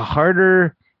a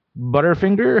harder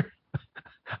Butterfinger.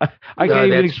 I No, can't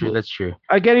even that's true. That's true.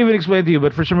 I can't even explain to you,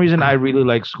 but for some reason I really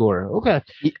like Score. Okay.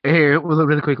 Here,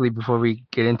 really quickly before we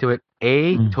get into it,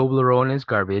 Mm. Toblerone is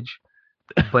garbage,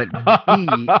 but B,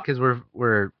 because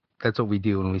we're that's what we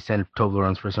do when we send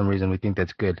Toblerones for some reason we think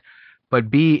that's good. But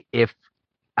B, if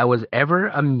I was ever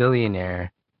a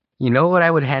millionaire, you know what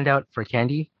I would hand out for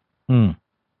candy? Hmm.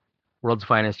 World's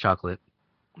finest chocolate.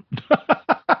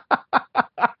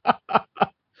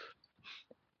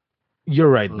 You're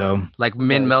right though. Like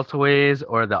mint Nice. meltaways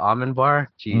or the almond bar.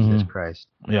 Jesus Mhm. Christ.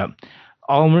 Yeah.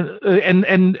 Almond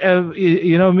and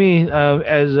you know me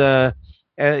as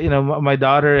my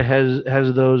daughter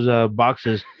has those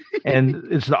boxes, and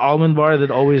it's the almond bar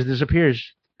that always disappears.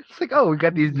 It's like, oh, we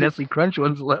got these Nestle Crunch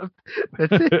ones left.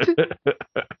 That's it.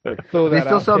 Throw They that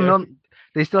still out sell there.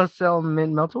 They still sell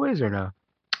mint meltaways or no?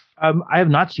 I have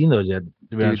not seen those yet.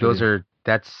 To be Dude, honest with those you. are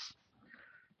That's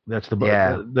the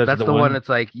yeah. that's That's the one that's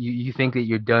like you think that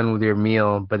you're done with your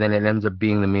meal, but then it ends up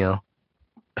being the meal.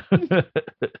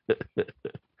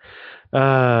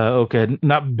 Okay,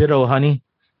 not Bitto honey.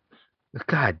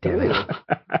 God damn it.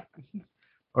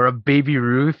 Or a Baby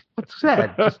Ruth. What's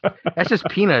that? That's just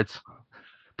peanuts.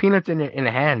 Peanuts in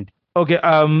a hand. Okay,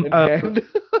 And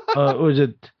was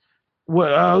it?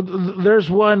 Well, there's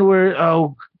one where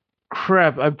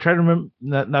crap, I'm trying to remember.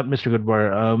 Not Mr.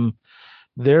 Goodbar.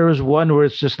 There was one where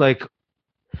it's just like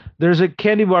there's a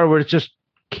candy bar where it's just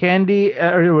candy,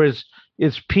 or where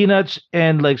it's peanuts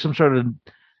and like some sort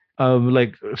of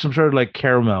like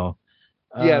caramel.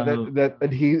 yeah, Um,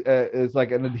 is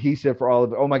like an adhesive for all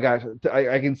of it. Oh my gosh,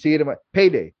 I can see it in my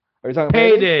Payday. Are you talking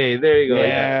Payday. There you go.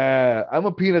 Yeah, I'm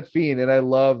a peanut fiend and I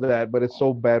love that, but it's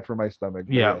so bad for my stomach.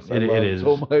 But Yeah, yes, I it love is.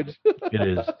 so much. It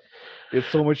is. It's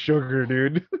so much sugar,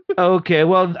 dude. Okay,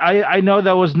 well, I know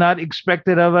that was not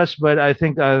expected of us, but I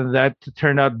think that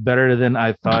turned out better than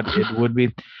I thought it would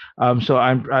be. So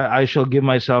I shall give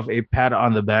myself a pat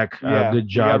on the back. Yeah, Good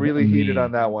you got job, really heated me.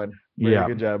 on that one. Very Yeah.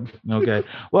 good job. Okay.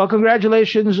 Well,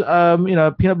 congratulations.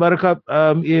 Peanut Buttercup.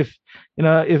 If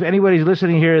anybody's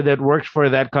listening here that works for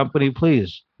that company,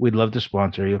 please, we'd love to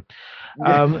sponsor you.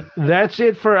 That's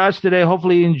it for us today.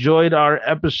 Hopefully you enjoyed our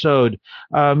episode.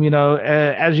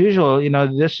 As usual,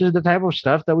 this is the type of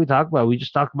stuff that we talk about. We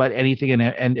just talk about anything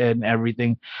and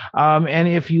everything. And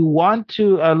if you want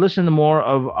to listen to more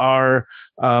of our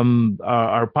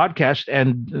podcast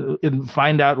and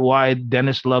find out why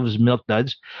Dennis loves Milk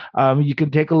Duds, you can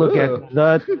take a look Ugh.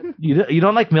 at you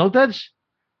don't like Milk Duds?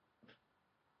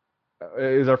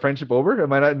 Is our friendship over?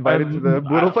 Am I not invited to the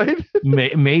Boodle fight?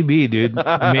 Maybe, dude.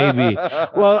 Maybe.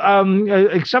 Well,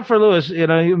 except for Lewis,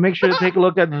 you make sure to take a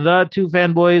look at the two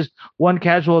fanboys,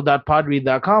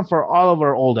 onecasual.podread.com for all of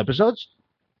our old episodes.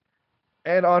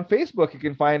 And on Facebook, you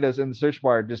can find us in the search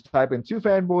bar. Just type in Two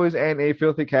Fanboys and A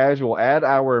Filthy Casual. Add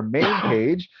our main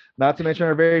page, not to mention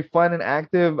our very fun and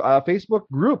active Facebook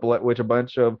group, which a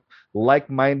bunch of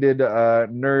like-minded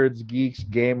nerds, geeks,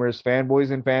 gamers, fanboys,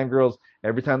 and fangirls.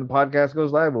 Every time the podcast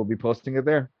goes live, we'll be posting it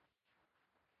there.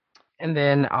 And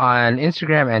then on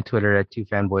Instagram and Twitter at Two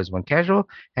Fanboys One Casual.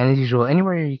 And as usual,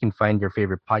 anywhere you can find your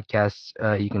favorite podcasts,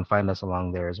 you can find us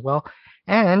along there as well.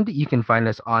 And you can find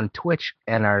us on Twitch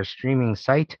and our streaming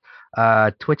site,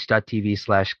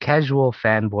 twitch.tv/casual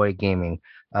fanboy gaming.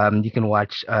 You can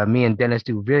watch me and Dennis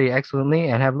do very excellently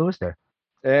and have Lewis there.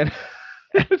 And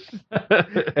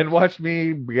and watch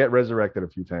me get resurrected a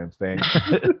few times. Thanks.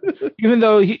 Even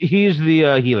though he's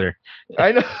the healer.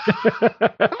 I know.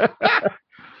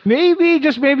 Maybe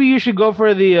you should go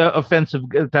for the offensive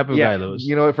type of guy, Yeah, Lewis.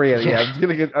 you know what?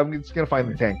 I'm just gonna find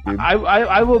the tank, dude.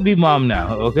 I will be mom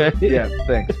now, okay? Yeah,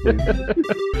 thanks. Please.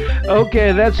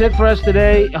 Okay, that's it for us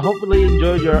today. Hopefully you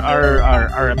enjoyed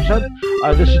our episode.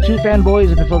 This is Two Fanboys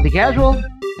and the Filthy Casual.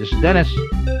 This is Dennis.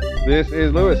 This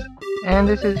is Lewis. And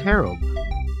this is Harold.